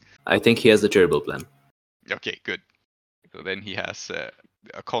occasion. I think he has a terrible plan. Okay, good. So then he has a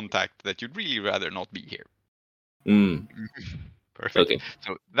contact that you'd really rather not be here. Perfect. Okay.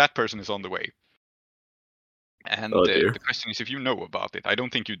 So that person is on the way. And the question is if you know about it. I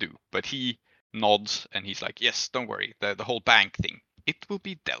don't think you do, but he nods and he's like, "Yes, don't worry. The whole bank thing, it will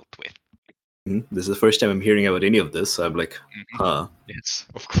be dealt with." This is the first time I'm hearing about any of this, so I'm like, huh. Yes,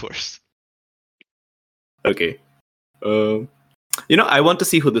 of course. Okay. I want to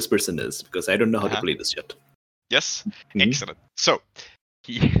see who this person is, because I don't know how to play this yet. Yes, excellent. So,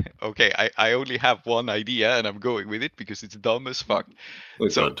 I only have one idea, and I'm going with it because it's dumb as fuck.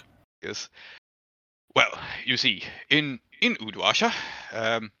 God. Yes. Well, you see, in Uduasha,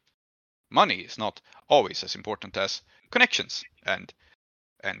 money is not always as important as connections and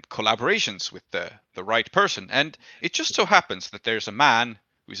collaborations with the right person. And it just so happens that there's a man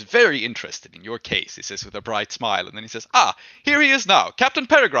who's very interested in your case, he says with a bright smile, and then he says, "Ah, here he is now, Captain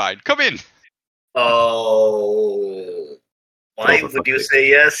Peregrine, come in." Oh, why would you say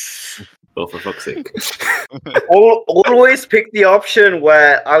yes? Oh, for fuck's sake. Always pick the option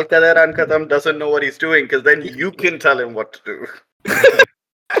where Alkader Ankatam doesn't know what he's doing, because then you can tell him what to do.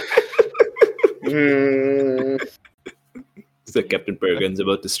 So Captain Peregrine's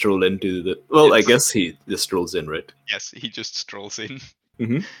about to stroll into the... Well, yes. I guess he just strolls in, right? Yes, he just strolls in.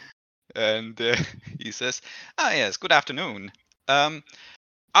 And he says, yes, good afternoon.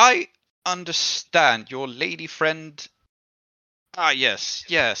 I understand your lady friend...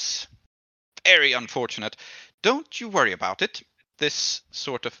 yes. Very unfortunate. Don't you worry about it. This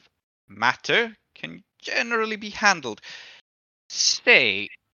sort of matter can generally be handled. Say,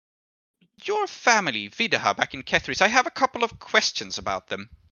 your family, Vidaha, back in Kethris, I have a couple of questions about them.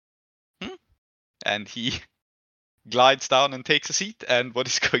 And he glides down and takes a seat, and what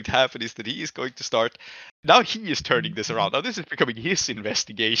is going to happen is that he is going to start. Now he is turning this around. Now this is becoming his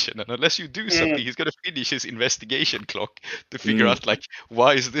investigation, and unless you do something, he's going to finish his investigation clock to figure out, like,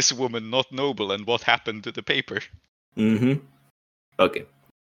 why is this woman not noble and what happened to the paper. Okay.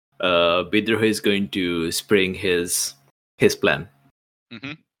 Bidrohi is going to spring his plan.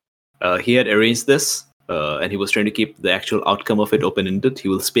 He had arranged this, and he was trying to keep the actual outcome of it open-ended. He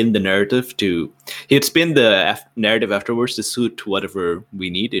will spin the narrative he'd spin the narrative afterwards to suit whatever we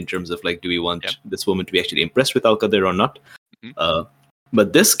need in terms of, like, do we want this woman to be actually impressed with Al-Qadir or not?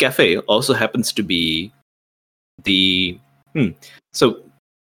 But this cafe also happens to be So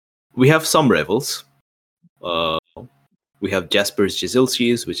we have some rivals. We have Jasper's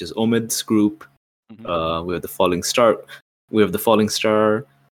Jizilchis, which is Omid's group. We have the Falling Star.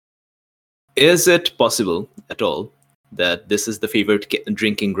 Is it possible at all that this is the favorite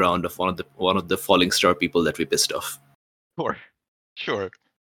drinking ground of one of the Falling Star people that we pissed off? Sure.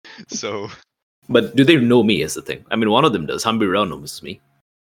 So, but do they know me? Is the thing. I mean, one of them does. Hambi Rao knows me.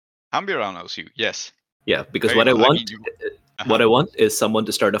 Hambi Rao knows you. Yes. Yeah, because what I want is someone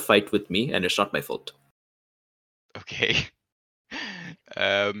to start a fight with me, and it's not my fault. Okay.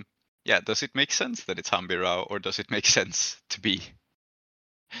 Does it make sense that it's Hambi Rao, or does it make sense to be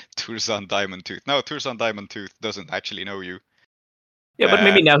Turzan Diamond Tooth? No, Turzan Diamond Tooth doesn't actually know you. Yeah, but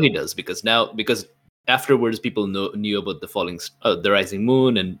maybe now he does, because afterwards people knew about the rising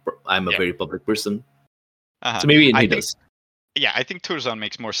moon, and I'm a very public person. So maybe he does. Yeah, I think Turzan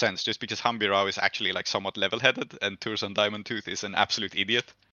makes more sense, just because Hambi Rao is actually, like, somewhat level-headed, and Turzan Diamond Tooth is an absolute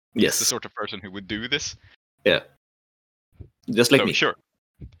idiot. Yes. He's the sort of person who would do this. Yeah. Just like me. Sure.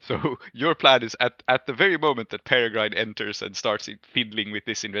 So your plan is at the very moment that Peregrine enters and starts fiddling with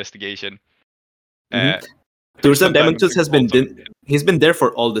this investigation. Turzan Diamond Tooth he's been there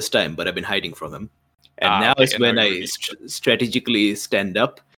for all this time, but I've been hiding from him. And now is when I strategically stand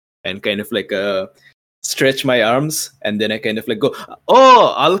up and kind of like stretch my arms, and then I kind of like go,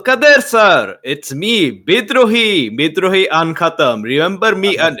 "Oh, Al-Qadir sir, it's me, Bidrohi An Khatam. Remember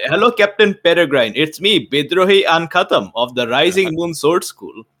me? And hello, Captain Peregrine. It's me, Bidrohi An Khatam of the Rising Moon Sword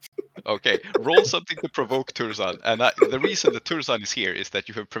School." Okay, roll something to provoke Turzan. And the reason that Turzan is here is that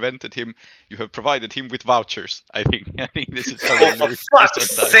you have provided him with vouchers. I think this is how for fuck's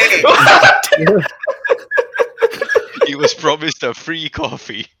sake! He was promised a free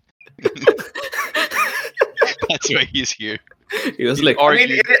coffee. That's why he's here. He was like, I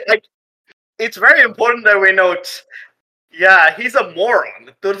mean, it's very important that we note. Yeah, he's a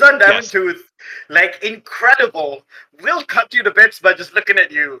moron. Turzan Diamond Tooth, like, incredible. Will cut you to bits by just looking at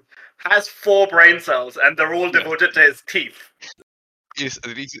you. Has 4 brain cells, and they're all devoted to his teeth. He's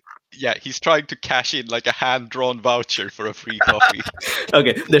trying to cash in, like, a hand-drawn voucher for a free coffee.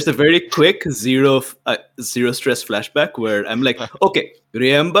 Okay, there's a very quick zero stress flashback where I'm like, okay,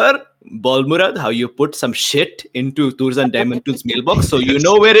 remember Balmurad, how you put some shit into Turzan Diamond Tooth's mailbox, so you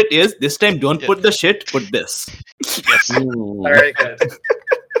know where it is. This time, don't put the shit, put this. Yes. Very good.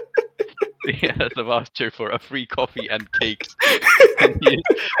 He has a voucher for a free coffee and cake. And he is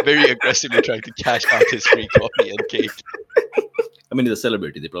very aggressively trying to cash out his free coffee and cake. I mean, he's a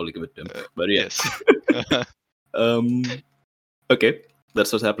celebrity. They probably give it to him. But yeah. Yes. Okay,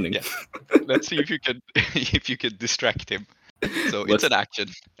 that's what's happening. Yeah. Let's see if you can distract him. So it's an action,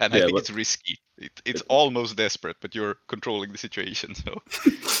 and I think it's risky. It's almost desperate, but you're controlling the situation. So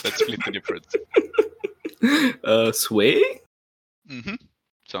let's split the difference. Sway?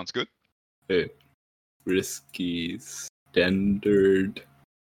 Sounds good. Okay. Risky, standard.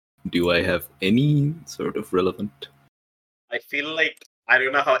 Do I have any sort of relevant? I feel like I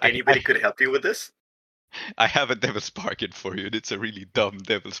don't know how anybody could help you with this. I have a devil's bargain for you, and it's a really dumb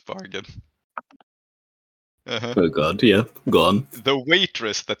devil's bargain. Oh god, yeah, go on. The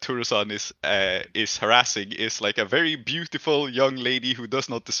waitress that Turzan is harassing is like a very beautiful young lady who does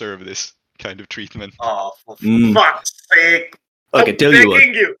not deserve this kind of treatment. Oh, for fuck's sake! Okay, tell you what.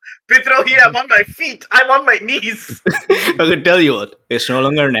 Bidrohi, I'm on my feet. I'm on my knees. Okay, tell you what. It's no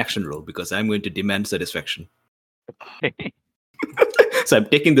longer an action role because I'm going to demand satisfaction. So I'm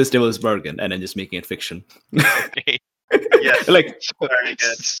taking this devil's bargain and I'm just making it fiction. Okay. Yes. Like, very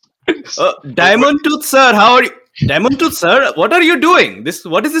good. Diamond Tooth sir, how are you? Diamond Tooth sir, what are you doing?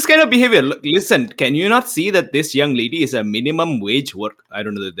 What is this kind of behavior? Look, listen, can you not see that this young lady is a minimum wage worker? I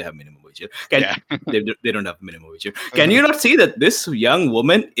don't know that they have minimum wage here. They don't have minimum wage here. Can you not see that this young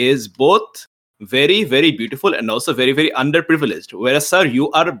woman is both very, very beautiful and also very, very underprivileged. Whereas, sir,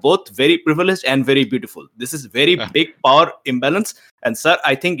 you are both very privileged and very beautiful. This is very big power imbalance. And, sir,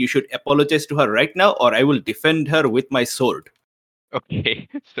 I think you should apologize to her right now, or I will defend her with my sword. Okay,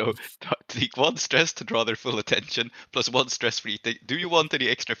 so take 1 stress to draw their full attention, plus 1 stress-free. Do you want any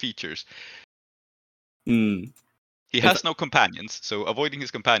extra features? He has no companions, so avoiding his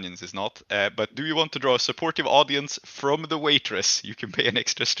companions is not. But do you want to draw a supportive audience from the waitress? You can pay an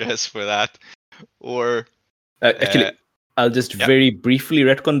extra stress for that. Or actually, I'll just very briefly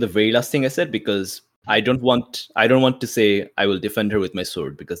retcon the very last thing I said, because I don't want to say I will defend her with my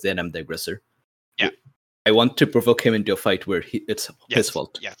sword, because then I'm the aggressor. Yeah. I want to provoke him into a fight where it's his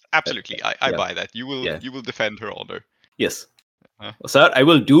fault. Yes, absolutely. I buy that. You will defend her honor. Yes. Sir, I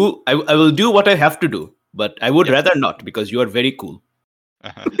will do what I have to do, but I would rather not, because you are very cool.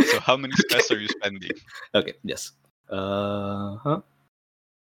 So how many stress are you spending? Okay, yes. For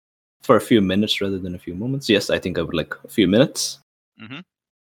a few minutes rather than a few moments. Yes, I think I would like a few minutes.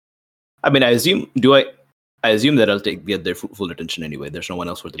 I mean, I assume that I'll get their full attention anyway. There's no one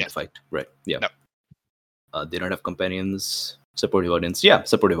else for them to fight. Right. Yeah. No. They don't have companions. Supportive audience. Yeah,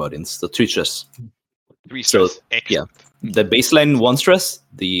 supportive audience. So 3 stress. 3 stress. So, yeah. The baseline 1 stress,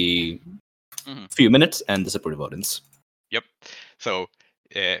 the few minutes, and the supportive audience. Yep. So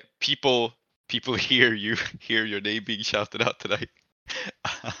people hear your name being shouted out tonight.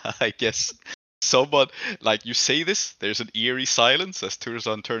 I guess someone, like, you say this, there's an eerie silence as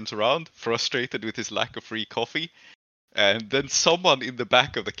Turzan turns around, frustrated with his lack of free coffee. And then someone in the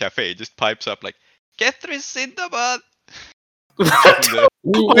back of the cafe just pipes up like, "Ketri Sindabad!" Why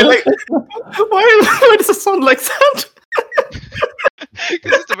does it sound like that?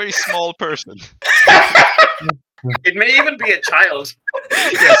 Because it's a very small person. It may even be a child.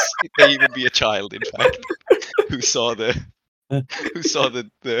 Yes, it may even be a child, in fact, who saw the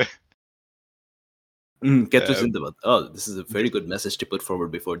Ketri Sindabad. Oh, this is a very good message to put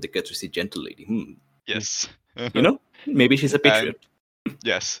forward before the Ketri gentle lady. Yes. Maybe she's a patriot.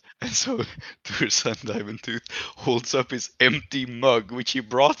 Yes, and so Turzan Diamondtooth holds up his empty mug, which he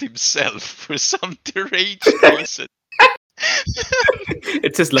brought himself for some deranged reason.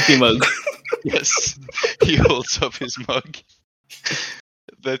 It's his lucky mug. Yes, he holds up his mug.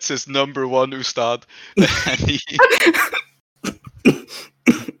 That says number 1 Ustad. And he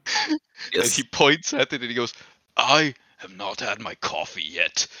points at it and he goes, "I have not had my coffee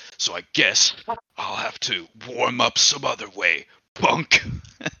yet, so I guess I'll have to warm up some other way. Punk."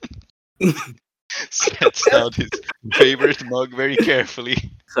 Sets down his favorite mug very carefully.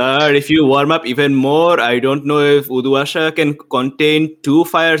 Sir, if you warm up even more, I don't know if Uduasha can contain 2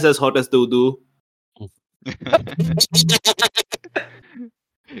 fires as hot as the Udu.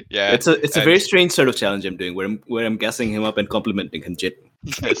 Yeah, it's a very strange sort of challenge I'm doing, where I'm gassing him up and complimenting him.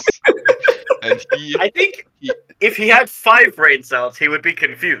 Yes. And I think if he had 5 brain cells, he would be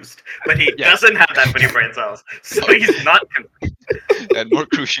confused. But he doesn't have that many brain cells, so he's not confused. And more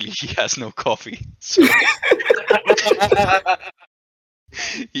crucially, he has no coffee. So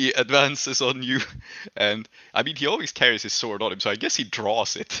he advances on you, and I mean, he always carries his sword on him, so I guess he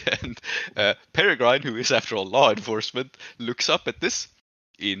draws it. And Peregrine, who is after all law enforcement, looks up at this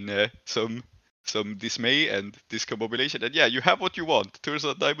in some dismay and discombobulation. And yeah, you have what you want.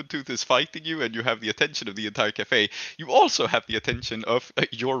 Turzan Diamondtooth is fighting you, and you have the attention of the entire cafe. You also have the attention of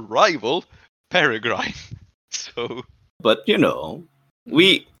your rival, Peregrine. So, but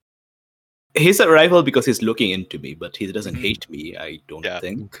he's a rival because he's looking into me, but he doesn't hate me, I don't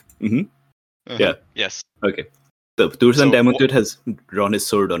think. Yeah. Yes. Okay. So Turzan Diamondtooth has drawn his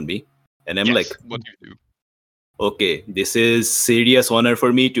sword on me, and I'm like, what do you do? Okay, this is serious honor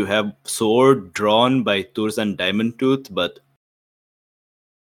for me to have sword drawn by Turzan Diamondtooth, but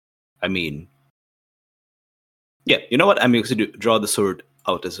I mean, yeah, you know what? I'm going to draw the sword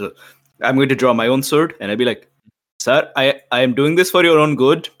out as well. I'm going to draw my own sword, and I'll be like, "Sir, I am doing this for your own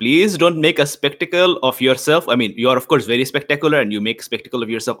good. Please don't make a spectacle of yourself. I mean, you are, of course, very spectacular, and you make a spectacle of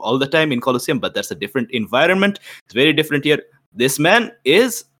yourself all the time in Colosseum, but that's a different environment. It's very different here. This man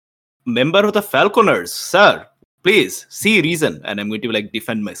is member of the Falconers, sir. Please see reason." And I'm going to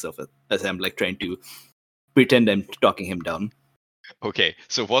defend myself as I'm trying to pretend I'm talking him down. Okay,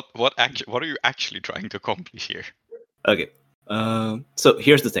 so what are you actually trying to accomplish here? Okay, so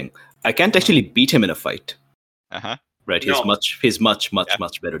here's the thing. I can't actually beat him in a fight. Right, he's much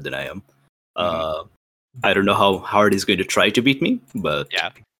better than I am. I don't know how hard he's going to try to beat me, but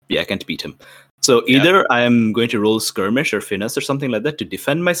I can't beat him. So either I am going to roll skirmish or finesse or something like that to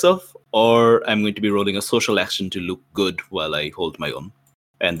defend myself, or I'm going to be rolling a social action to look good while I hold my own.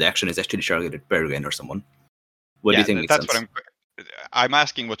 And the action is actually targeted at Peregrine or someone. What do you think makes sense? I'm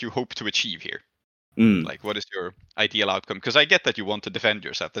asking what you hope to achieve here. Like, what is your ideal outcome? Because I get that you want to defend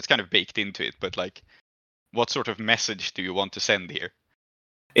yourself. That's kind of baked into it. But like, what sort of message do you want to send here?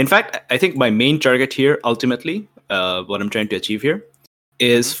 In fact, I think my main target here, ultimately, what I'm trying to achieve here,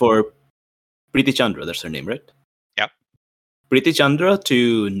 is for Preeti Chandra. That's her name, right? Yeah. Preeti Chandra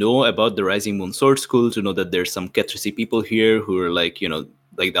to know about the Rising Moon Sword School, to know that there's some Kethrisi people here who are like,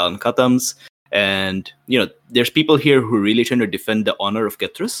 like the Al-Khatams. And, there's people here who are really trying to defend the honor of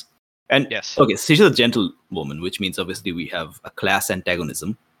Kethris. And, Yes. okay, so she's a gentle woman, which means obviously we have a class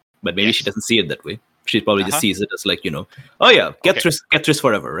antagonism. But maybe she doesn't see it that way. She probably just sees it as like, oh yeah, Kethris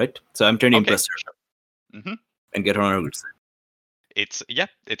forever, right? So I'm trying to impress her and get her on our good side.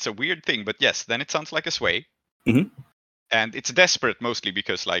 It's a weird thing, but yes, then it sounds like a sway. Mhm. And it's desperate mostly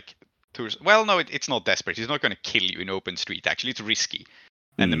because like, it's not desperate. He's not going to kill you in open street. Actually, it's risky.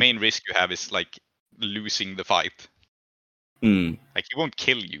 And the main risk you have is like losing the fight. Like, he won't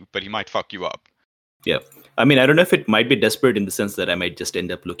kill you, but he might fuck you up. Yeah. I mean, I don't know if it might be desperate in the sense that I might just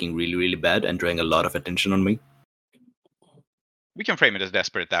end up looking really, really bad and drawing a lot of attention on me. We can frame it as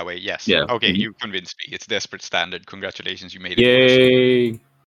desperate that way, yes. Yeah. Okay, you convinced me. It's desperate standard. Congratulations, you made it. Yay!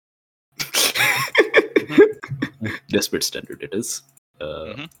 Desperate standard it is.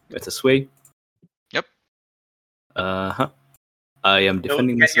 That's a sway. Yep. I am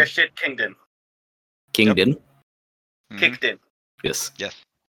defending Don't get your myself. shit kicked in. Kinged in. Kicked in. Yes. Yes.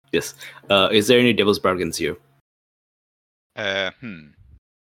 Yes. Is there any devil's bargains here? Is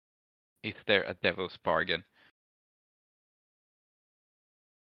there a devil's bargain?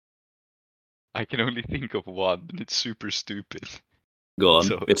 I can only think of one, and it's super stupid. Go on.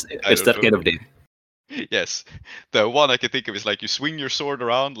 So, it's I that don't kind know. of day. Yes. The one I can think of is like you swing your sword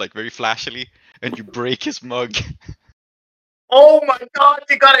around like very flashily and you break his mug. Oh my god,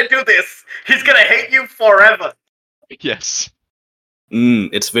 you gotta do this! He's gonna hate you forever! Yes.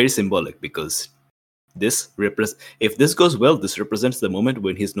 It's very symbolic because if this goes well, this represents the moment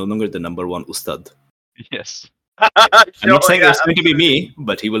when he's no longer the number one ustad. Yes. I'm not saying it's going to be me,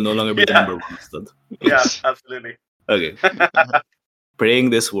 but he will no longer be the number one ustad. Yeah, absolutely. Okay. Praying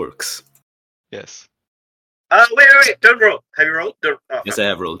this works. Yes. Wait, don't roll. Have you rolled? Yes, I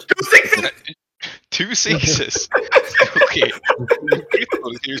have rolled. 2 6s! 2 6s. Okay. The crit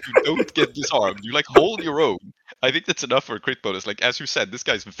bonus here is you don't get disarmed. You like hold your own. I think that's enough for a crit bonus. Like, as you said, this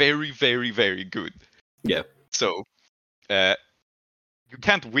guy's very, very, very good. Yeah. So, you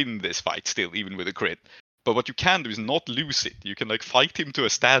can't win this fight still, even with a crit. But what you can do is not lose it. You can like fight him to a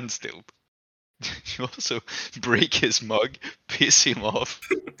standstill. You also break his mug, piss him off,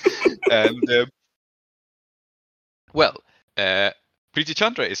 and Preeti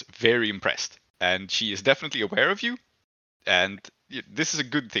Chandra is very impressed, and she is definitely aware of you. And this is a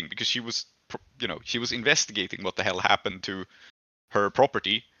good thing because she was investigating what the hell happened to her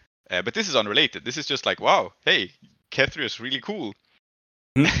property. But this is unrelated. This is just like, wow, hey, Kethri is really cool.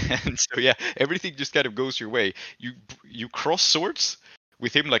 And so yeah, everything just kind of goes your way. You cross swords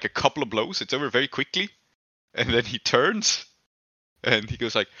with him like a couple of blows. It's over very quickly, and then he turns, and he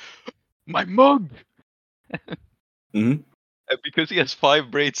goes like, "My mug." Mm-hmm. And because he has 5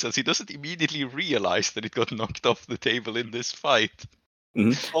 brain cells, he doesn't immediately realize that it got knocked off the table in this fight.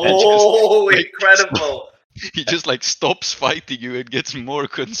 Mm-hmm. Oh, incredible! He just like stops fighting you and gets more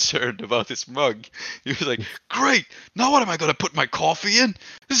concerned about his mug. He was like, "Great! Now what am I gonna put my coffee in?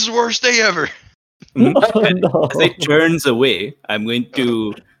 This is the worst day ever." No. As it turns away, I'm going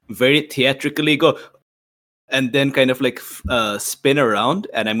to very theatrically go, and then kind of like spin around,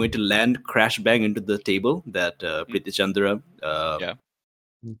 and I'm going to land crash bang into the table that Preeti Chandra,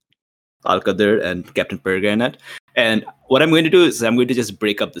 Al-Qadr, and Captain Peregrine at. And what I'm going to do is I'm going to just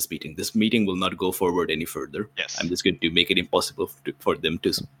break up this meeting. This meeting will not go forward any further. Yes. I'm just going to make it impossible for them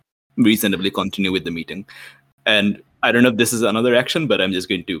to reasonably continue with the meeting. And I don't know if this is another action, but I'm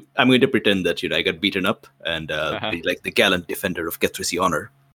going to pretend that I got beaten up and be like the gallant defender of Kethrisi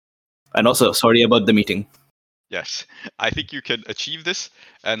honor. And also, sorry about the meeting. Yes, I think you can achieve this.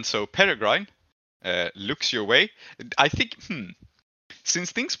 And so Peregrine looks your way. I think,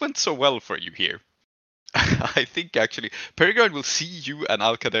 since things went so well for you here, I think actually Peregrine will see you and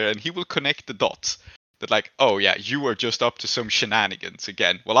Al-Qadr and he will connect the dots. That like, oh yeah, you are just up to some shenanigans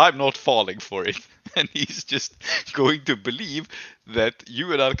again. Well, I'm not falling for it. And he's just going to believe that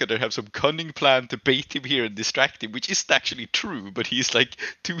you and Al-Qadr have some cunning plan to bait him here and distract him, which isn't actually true, but he's like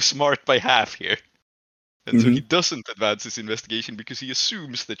too smart by half here. And so he doesn't advance his investigation because he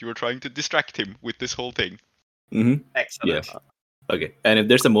assumes that you are trying to distract him with this whole thing. Mm-hmm. Excellent. Yeah. Okay. And if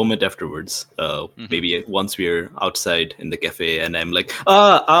there's a moment afterwards, maybe once we're outside in the cafe and I'm like,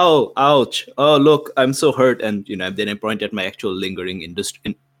 ow, ouch, oh, look, I'm so hurt. And, then I point at my actual lingering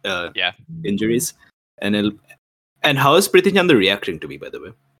Yeah. injuries. And how is Priti Chandra reacting to me, by the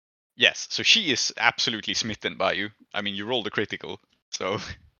way? Yes, so she is absolutely smitten by you. I mean, you rolled a critical, so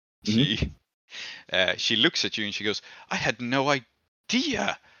she looks at you and she goes, "I had no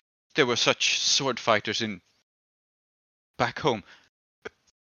idea there were such sword fighters in back home.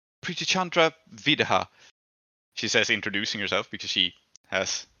 Priti Chandra Vidaha," she says, introducing herself because she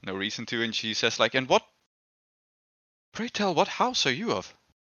has no reason to, and she says like, "And what? Pray tell, what house are you of?"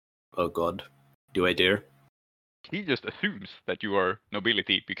 Oh God, do I dare? He just assumes that you are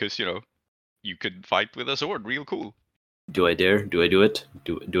nobility because you could fight with a sword, real cool. Do I dare? Do I do it?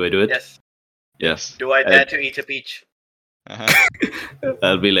 Do I do it? Yes. Yes. Do I dare to eat a peach?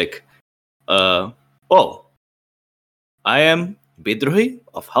 I'll be like, oh, I am Bidrohi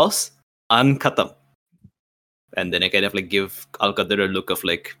of House An-Khatam. And then I kind of like give Al-Qadr a look of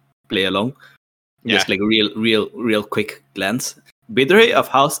like play along. Just like a real quick glance. Bidrohi of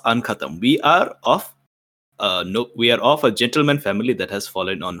House An-Khatam. We are of a gentleman family that has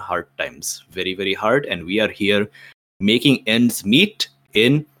fallen on hard times. Very, very hard. And we are here making ends meet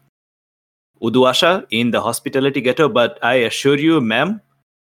in Uduasha in the hospitality ghetto. But I assure you, ma'am,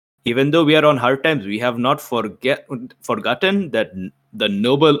 even though we are on hard times, we have not forgotten that the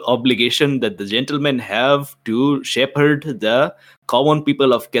noble obligation that the gentlemen have to shepherd the common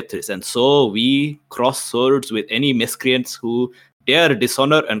people of Kethris. And so we cross swords with any miscreants who dare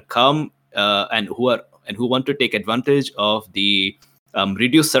dishonor and come and who want to take advantage of the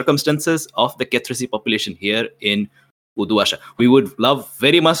reduced circumstances of the Kethrisi population here in Uduasha. We would love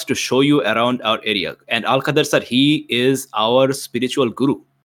very much to show you around our area. And Al-Qadr sir, he is our spiritual guru.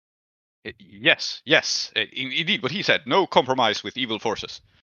 Yes, indeed, what he said. No compromise with evil forces.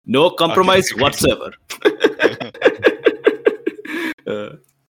 No compromise whatsoever.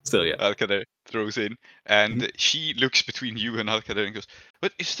 So yeah. Al-Qadr throws in, and she looks between you and Al-Qadr and goes,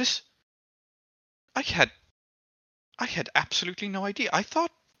 "But is this? I had absolutely no idea. I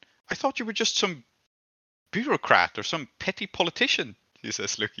thought you were just some bureaucrat or some petty politician," he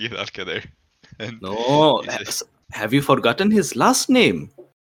says, looking at Al-Qadr. No, have you forgotten his last name?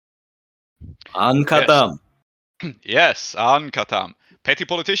 An-Khatam. Yes, An-Khatam. Petty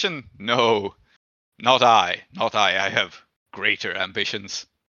politician? No, not I. I have greater ambitions.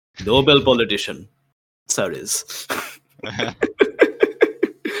 Noble politician. Sir is.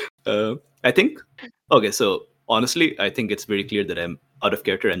 I think. Okay, so honestly, I think it's very clear that I'm out of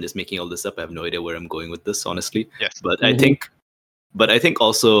character. I'm just making all this up. I have no idea where I'm going with this, honestly. Yes. But I think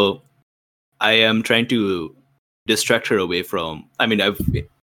also I am trying to distract her away from. I mean,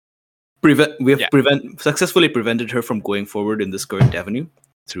 we have successfully prevented her from going forward in this current avenue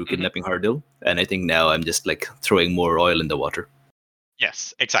through kidnapping Hardil, and I think now I'm just like throwing more oil in the water.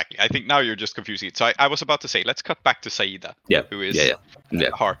 Yes, exactly. I think now you're just confusing it. So I was about to say, let's cut back to Saida, who is the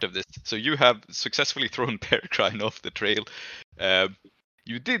heart of this. So you have successfully thrown Peregrine off the trail.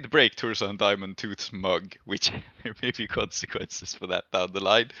 You did break Tursan Diamond Tooth's mug, which there may be consequences for that down the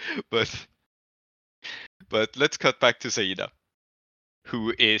line. But let's cut back to Saida,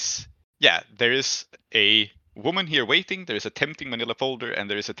 who is, there is a woman here waiting, there is a tempting manila folder, and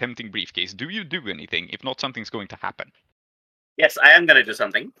there is a tempting briefcase. Do you do anything? If not, something's going to happen. Yes, I am going to do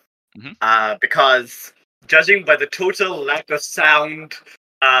something. Because judging by the total lack of sound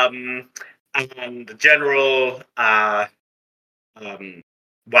and the general, wow,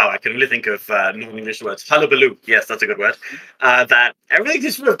 I can only think of non-English words. Hullabaloo. Yes, that's a good word. That everything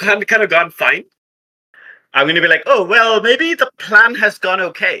just sort of kind of gone fine. I'm going to be like, oh, well, maybe the plan has gone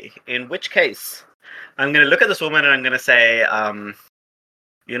okay. In which case, I'm going to look at this woman and I'm going to say, I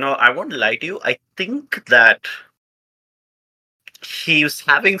won't lie to you. I think that he's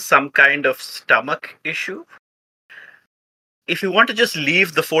having some kind of stomach issue. If you want to just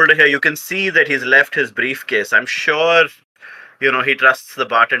leave the folder here, you can see that he's left his briefcase. I'm sure, he trusts the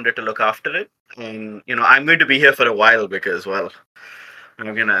bartender to look after it. And, I'm going to be here for a while because, well,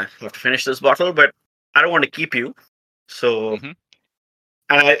 I'm going to have to finish this bottle, but I don't want to keep you. So, and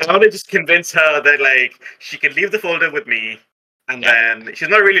I want to just convince her that, like, she can leave the folder with me. And then she's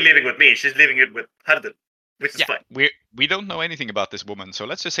not really leaving with me. She's leaving it with Hardil. Which is fine. We don't know anything about this woman, so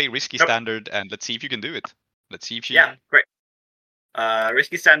let's just say risky standard, and let's see if you can do it. Let's see if she. Yeah, great.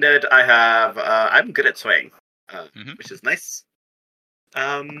 Risky standard. I have. I'm good at swaying, which is nice.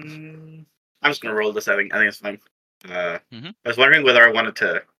 I'm just gonna roll this. I think it's fine. I was wondering whether I wanted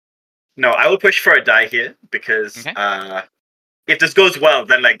to. No, I will push for a die here because if this goes well,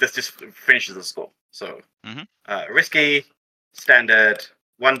 then like this just finishes the score. So risky standard.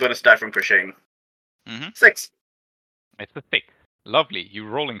 1 bonus die from pushing. 6. It's a 6. Lovely. You're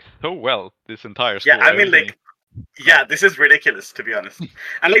rolling so well this entire score. Yeah, I mean, like, Yeah, this is ridiculous, to be honest.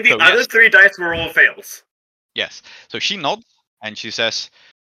 And like the So, other yes. 3 dice were all fails. Yes. So she nods and she says,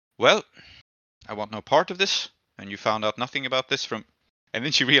 "Well, I want no part of this, and you found out nothing about this from." And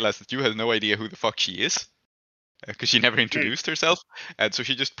then she realized that you had no idea who the fuck she is, because she never introduced herself, and so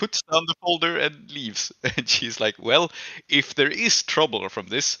she just puts down the folder and leaves. And she's like, "Well, if there is trouble from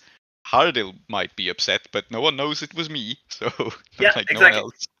this, Hardil might be upset, but no one knows it was me, so Yeah, like no exactly.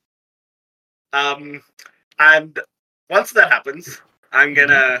 one else." And once that happens, I'm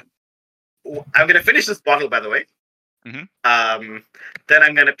gonna finish this bottle, by the way. Mhm. Then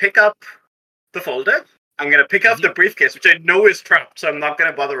I'm gonna pick up the folder. I'm gonna pick up the briefcase, which I know is trapped, so I'm not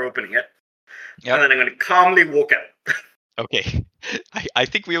gonna bother opening it. Yep. And then I'm gonna calmly walk out. Okay, I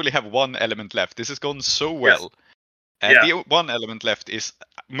think we only have one element left. This has gone so well. And Yeah. the one element left is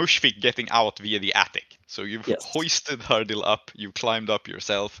Mushfik getting out via the attic. So you've Yes. hoisted Hardil up, you climbed up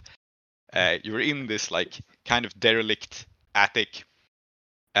yourself. You're in this like kind of derelict attic.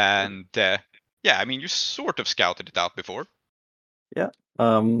 And yeah, I mean, you sort of scouted it out before.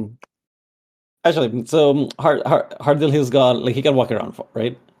 Actually, so Hardil, he's got like he can walk around,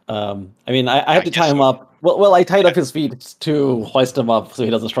 right? I mean, I had to tie guess him so. up. Well, I tied up his feet to hoist him up so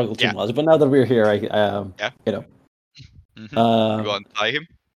he doesn't struggle too Yeah. much. But now that we're here, You untie him.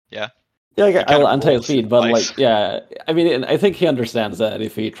 yeah, kind I'll of untie his rolls feet. his But eyes. like, yeah, I mean, I think he understands that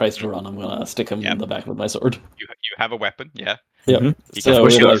if he tries to run, I'm gonna stick him Yeah. in the back with my sword. You have a weapon, yeah. Yeah. Mhm. He So can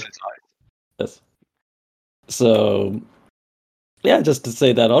course you close are. his eyes. Yes. So, yeah, just to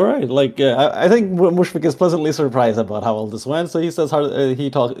say that, all right. Like, I think Mushfik is pleasantly surprised about how all this went. So he says, he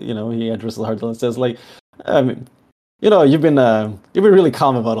addresses Hardil and says, like, you've been really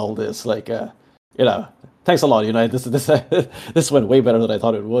calm about all this. Like, thanks a lot. This went way better than I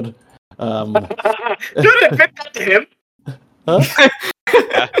thought it would. Don't admit that to him. Huh?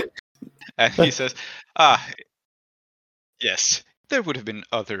 And he says, yes, there would have been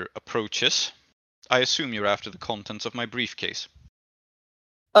other approaches. I assume you're after the contents of my briefcase.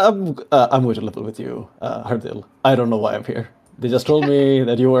 I'm going to level with you, Hardil. I don't know why I'm here. They just told me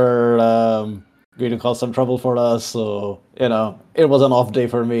that you were going to cause some trouble for us, so it was an off day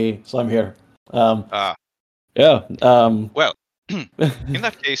for me, so I'm here. Yeah. Well, in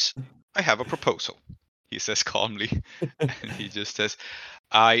that case, I have a proposal, he says calmly. And he just says,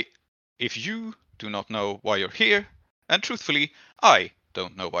 if you do not know why you're here, and truthfully, I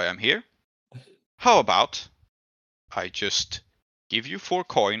don't know why I'm here, how about I just give you 4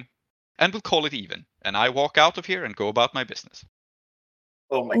 coin and we'll call it even, and I walk out of here and go about my business.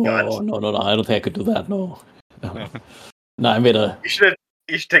 Oh my god. Oh, no, I don't think I could do that, no. No, I made a... You should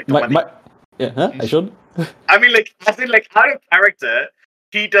take the money. Yeah, huh? I should? I mean, out of character,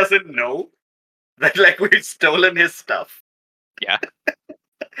 he doesn't know that, we've stolen his stuff. Yeah.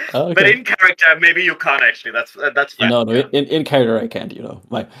 Okay. But in character, maybe you can't actually. That's fair. No, in character I can't,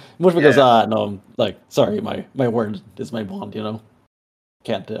 Much because, sorry, my word is my bond,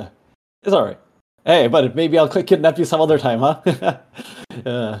 Can't, it's alright. Hey, but maybe I'll kidnap you some other time, huh?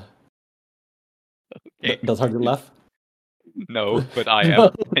 Okay. Does Hardil laugh? No, but I am.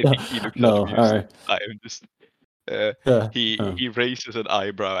 I think he looks No, amused. alright. I am just. He raises an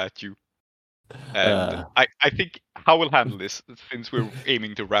eyebrow at you, and I think how we'll handle this, since we're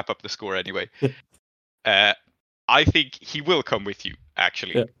aiming to wrap up the score anyway. I think he will come with you.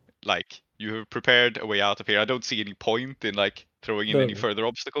 Actually, Yeah. like you have prepared a way out of here. I don't see any point in throwing in any further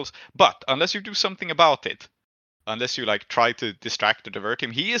obstacles. But unless you do something about it, unless you try to distract or divert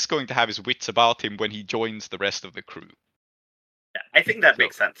him, he is going to have his wits about him when he joins the rest of the crew. Yeah, I think that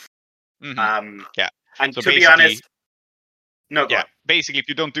makes sense. Mm-hmm. Yeah. And So to be honest, no, go on. Basically, if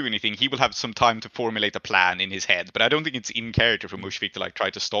you don't do anything, he will have some time to formulate a plan in his head. But I don't think it's in character for Mushfik to try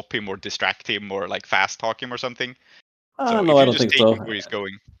to stop him or distract him or fast talk him or something. No, I don't think so. Where he's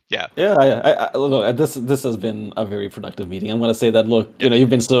going. Yeah. Yeah, I look, this has been a very productive meeting. I'm gonna say that. Look, you've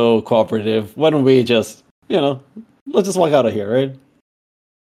been so cooperative. Why don't we just, let's just walk out of here, right?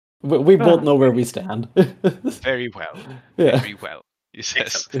 We both know where we stand. Very well. Yeah. Very well. He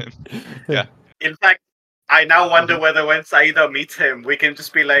says. Yeah. In fact, I now wonder whether when Saida meets him, we can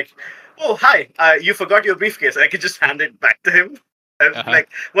just be like, "Oh, hi, you forgot your briefcase." I could just hand it back to him. And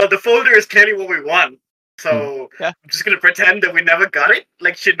well, the folder is clearly what we want. So I'm just going to pretend that we never got it.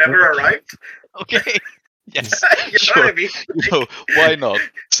 Like she never arrived. Okay. Yes. You know what I mean? Why not?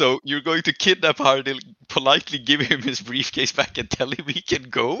 So you're going to kidnap Hardil, politely give him his briefcase back and tell him he can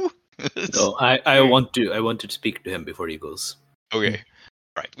go? No, I want to speak to him before he goes. Okay.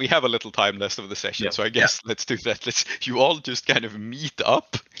 right, we have a little time left of the session, Yeah. so I guess let's do that. You all just kind of meet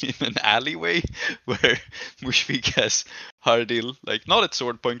up in an alleyway where Mushfiq has Hardil, like not at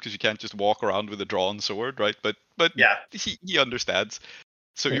sword point because you can't just walk around with a drawn sword, right? But Yeah. he understands.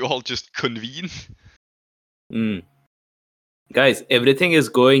 So Yeah. you all just convene. Guys, everything is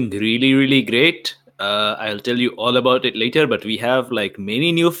going really, really great. I'll tell you all about it later, but we have like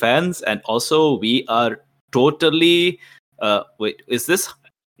many new fans, and also we are totally. Wait, is this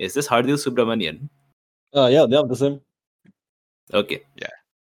Hardil Subramanian? Yeah, the same. Okay. Yeah.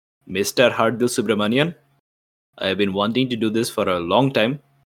 Mr. Hardil Subramanian, I have been wanting to do this for a long time.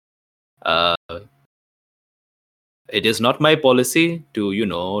 It is not my policy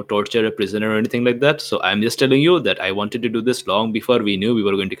to, torture a prisoner or anything like that. So I'm just telling you that I wanted to do this long before we knew we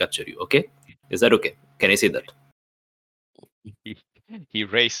were going to capture you. Okay? Is that okay? Can I say that? He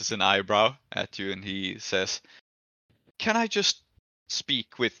raises an eyebrow at you and he says, "Can I just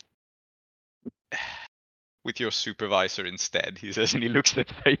speak with your supervisor instead?" He says, and he looks at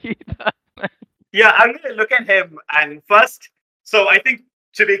Saeed. Yeah, I'm gonna look at him and first. So I think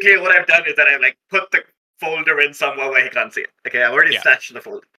to be clear, what I've done is that I've like put the folder in somewhere where he can't see it. Okay, I've already Yeah. stashed the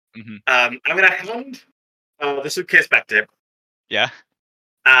folder. Mhm. I'm gonna hand the suitcase back to him, Yeah.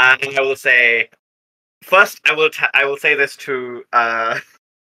 and I will say, first I will say this to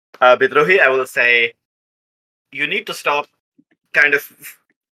Bidrohi. I will say, you need to stop kind of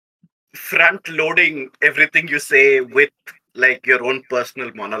front loading everything you say with like your own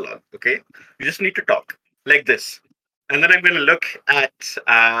personal monologue. Okay, you just need to talk like this, and then I'm going to look at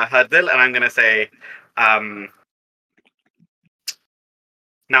Hardil and I'm going to say,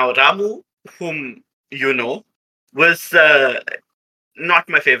 now Ramu, whom you know, was not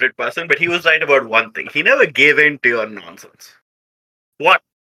my favorite person, but he was right about one thing. He never gave in to your nonsense. What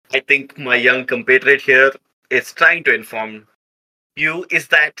I think my young compatriot here is trying to inform you is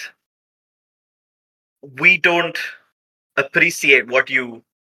that we don't appreciate what you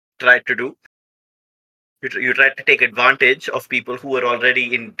tried to do. You tried to take advantage of people who were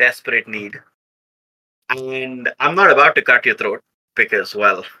already in desperate need. And I'm not about to cut your throat because,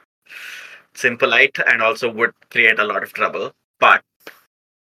 well, it's impolite and also would create a lot of trouble. But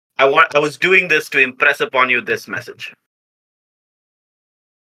I was doing this to impress upon you this message.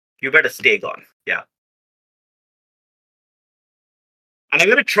 You better stay gone. Yeah. And I'm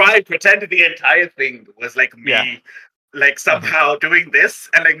going to try and pretend the entire thing was like me, Yeah. like somehow doing this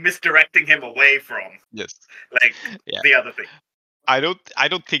and like misdirecting him away from Yes. like Yeah. the other thing. I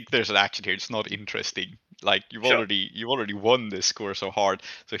don't think there's an action here. It's not interesting. Like you've Sure. already won this score so hard.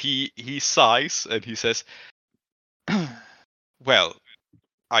 So he sighs and he says, "Well,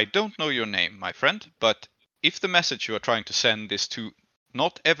 I don't know your name, my friend, but if the message you are trying to send is to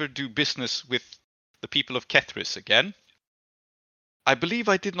not ever do business with the people of Kethris again, I believe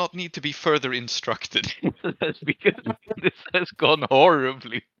I did not need to be further instructed." Because this has gone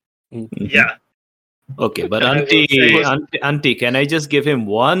horribly. Yeah. Okay, but I will say- auntie, can I just give him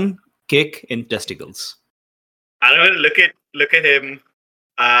one kick in testicles? I'm going to look at him and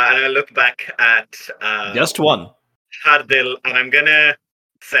I'm going to look back at Just one. Hardil and I'm going to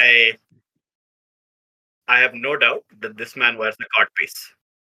say, I have no doubt that this man wears a codpiece.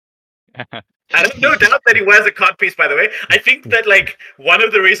 I have no doubt that he wears a codpiece, by the way. I think that like one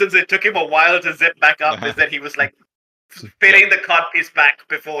of the reasons it took him a while to zip back up is that he was like pinning the codpiece back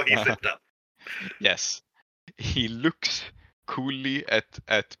before he zipped up. Yes. He looks coolly at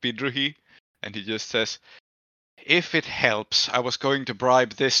Bidruhi and he just says, "If it helps, I was going to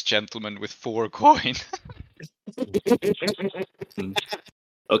bribe this gentleman with 4 coin."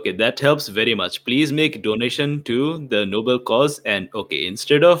 Okay, that helps very much. Please make donation to the noble cause. And okay,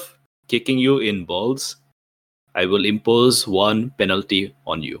 instead of kicking you in balls, I will impose one penalty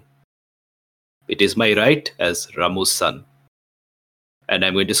on you. It is my right as Ramu's son. And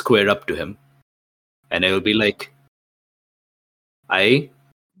I'm going to square up to him. And I will be like,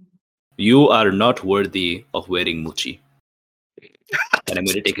 you are not worthy of wearing Muchi. And I'm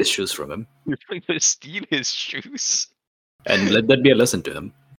going to take his shoes from him. You're going to steal his shoes? And let that be a lesson to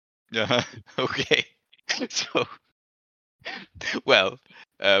him. Yeah. Okay. So, well,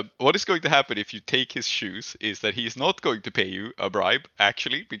 what is going to happen if you take his shoes is that he's not going to pay you a bribe,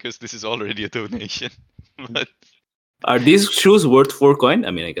 actually, because this is already a donation. But Are these shoes worth 4 coin?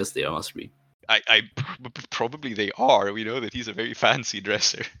 I mean, I guess they must be. I probably they are. We know that he's a very fancy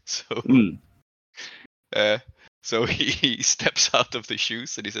dresser. So, so he steps out of the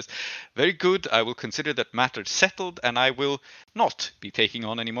shoes and he says, "Very good. I will consider that matter settled, and I will not be taking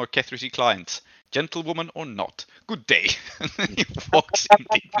on any more Kethrisi clients, gentlewoman or not. Good day." And then he walks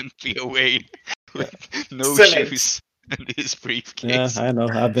indignantly away with no Excellent. shoes. in his Yeah, briefcase. I know.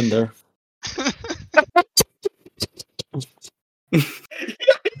 I've been there.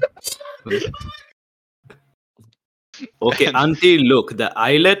 Okay, And- Auntie, look, the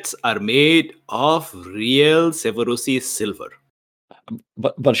eyelets are made of real Severosi silver.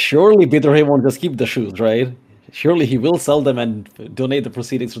 But surely Bidrohe won't just keep the shoes, right? Surely he will sell them and donate the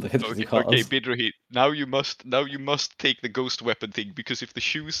proceeds to the Hitler's cause. Okay, Bidrohi, now you must take the ghost weapon thing, because if the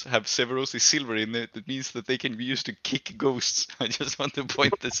shoes have Severosi silver in it, it means that they can be used to kick ghosts. I just want to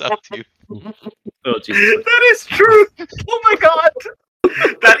point this out to you. Oh, Jesus. That is true. Oh my god.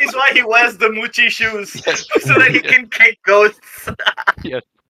 That is why he wears the Muchi shoes. Yes. So that he can kick ghosts. It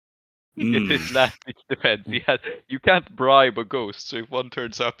Mm. is last ditch defense. You can't bribe a ghost, so if one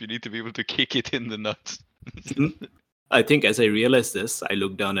turns up, you need to be able to kick it in the nuts. I think as I realized this, I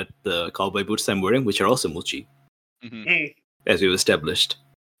looked down at the cowboy boots I'm wearing, which are also Muchi, Mm. as we've established.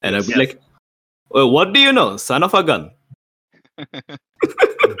 And I'd be Yes. like, well, what do you know, son of a gun? I'm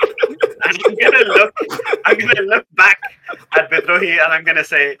gonna look back at Bidrohi and I'm gonna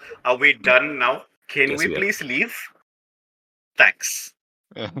say, are we done now? Can Yes, we we are. please leave? Thanks.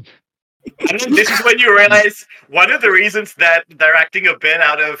 And then this is when you realize one of the reasons that they're acting a bit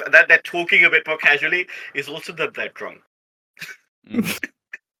out of that they're talking a bit more casually is also that they're drunk.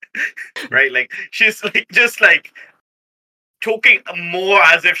 Right? Like she's like just like talking more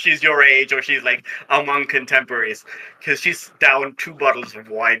as if she's your age or she's like among contemporaries. Because she's down 2 bottles of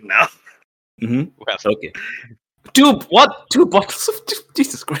wine now. Well, Okay. Two bottles of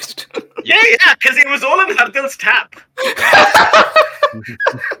Jesus Christ. Yeah, because it was all on Hardil's tap.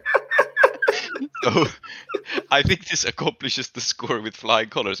 so I think this accomplishes the score with flying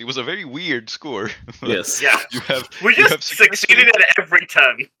colors. It was a very weird score. but Yes. Yeah. You have We you have just succeeded at every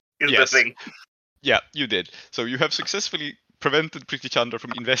turn, is Yes. the thing. Yeah, you did. So you have successfully prevented Priti Chandra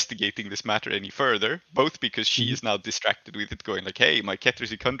from investigating this matter any further, both because she is now distracted with it, going like, hey, my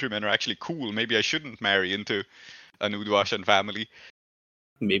Ketrisi countrymen are actually cool. Maybe I shouldn't marry into an Uduashan family.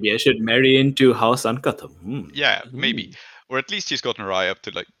 Maybe I should marry into House Ankatham. Yeah, maybe. Or at least she's gotten her eye up to,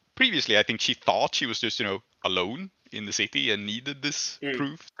 like, previously I think she thought she was just, alone in the city and needed this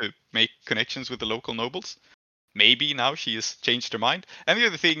proof to make connections with the local nobles. Maybe now she has changed her mind. And the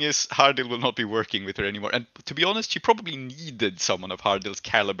other thing is, Hardil will not be working with her anymore. And to be honest, she probably needed someone of Hardil's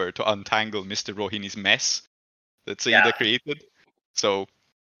caliber to untangle Mr. Rohini's mess that Saida Yeah. created. So,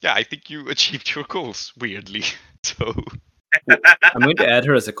 yeah, I think you achieved your goals, weirdly. So, I'm going to add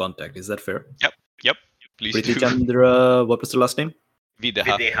her as a contact. Is that fair? yep, please Priti do. Chandra, what was the last name? Videha.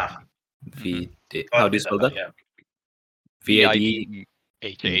 Videha. V. How do you spell that? Yeah. VID.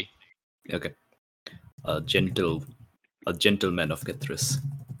 VIDHA. Okay. A gentleman of Kethris.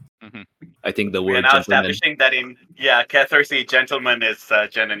 Mhm. I think the We're word now gentleman. establishing that in Kethersi, gentleman is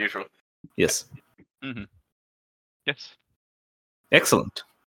gender neutral. Yes. Yes. Excellent.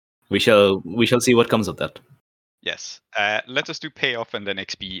 We shall see what comes of that. Yes. Let us do payoff and then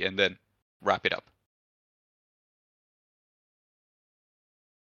XP and then wrap it up.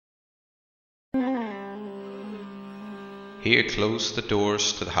 Here close the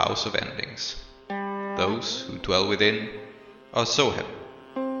doors to the House of Endings. Those who dwell within are Sohem,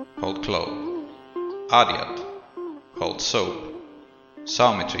 called Clo, Adiat, called Soap,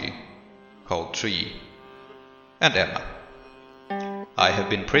 Saumitri, called Tree, and Emma. I have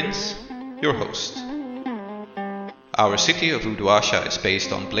been Prince, your host. Our city of Uduasha is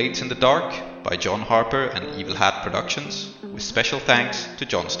based on Blades in the Dark by John Harper and Evil Hat Productions, with special thanks to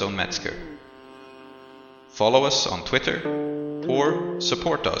Johnstone Metzger. Follow us on Twitter or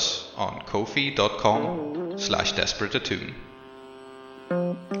support us on kofi.com/desperateattune.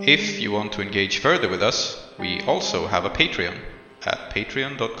 If you want to engage further with us, we also have a Patreon at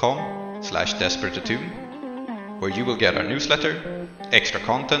patreon.com/desperateattune, where you will get our newsletter, extra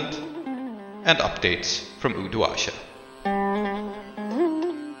content, and updates from Uduasha.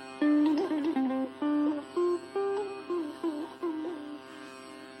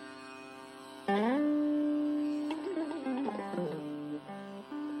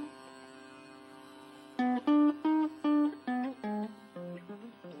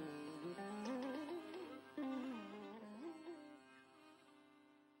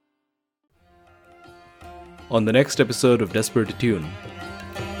 On the next episode of Desperate Attune,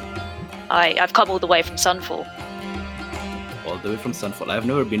 I've come all the way from Sunfall. all the way from Sunfall. I've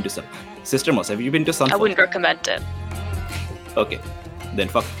never been to Sister Moss, have you been to Sunfall? I wouldn't recommend it. Okay. Then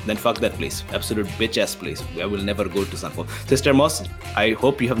fuck that place. Absolute bitch ass place. I will never go to Sunfall. Sister Moss, I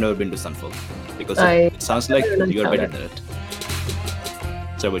hope you have never been to Sunfall. Because it sounds like you are better than it.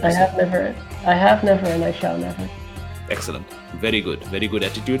 So what I you say? have never, and I shall never. Excellent. Very good. Very good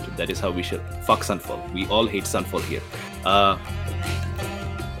attitude. That is how we should. Fuck Sunfall. We all hate Sunfall here.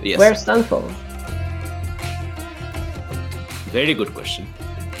 Yes. Where's Sunfall? Very good question.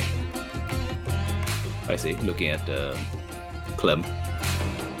 I see. Looking at Clem.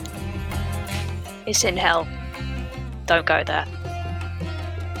 It's in hell. Don't go there.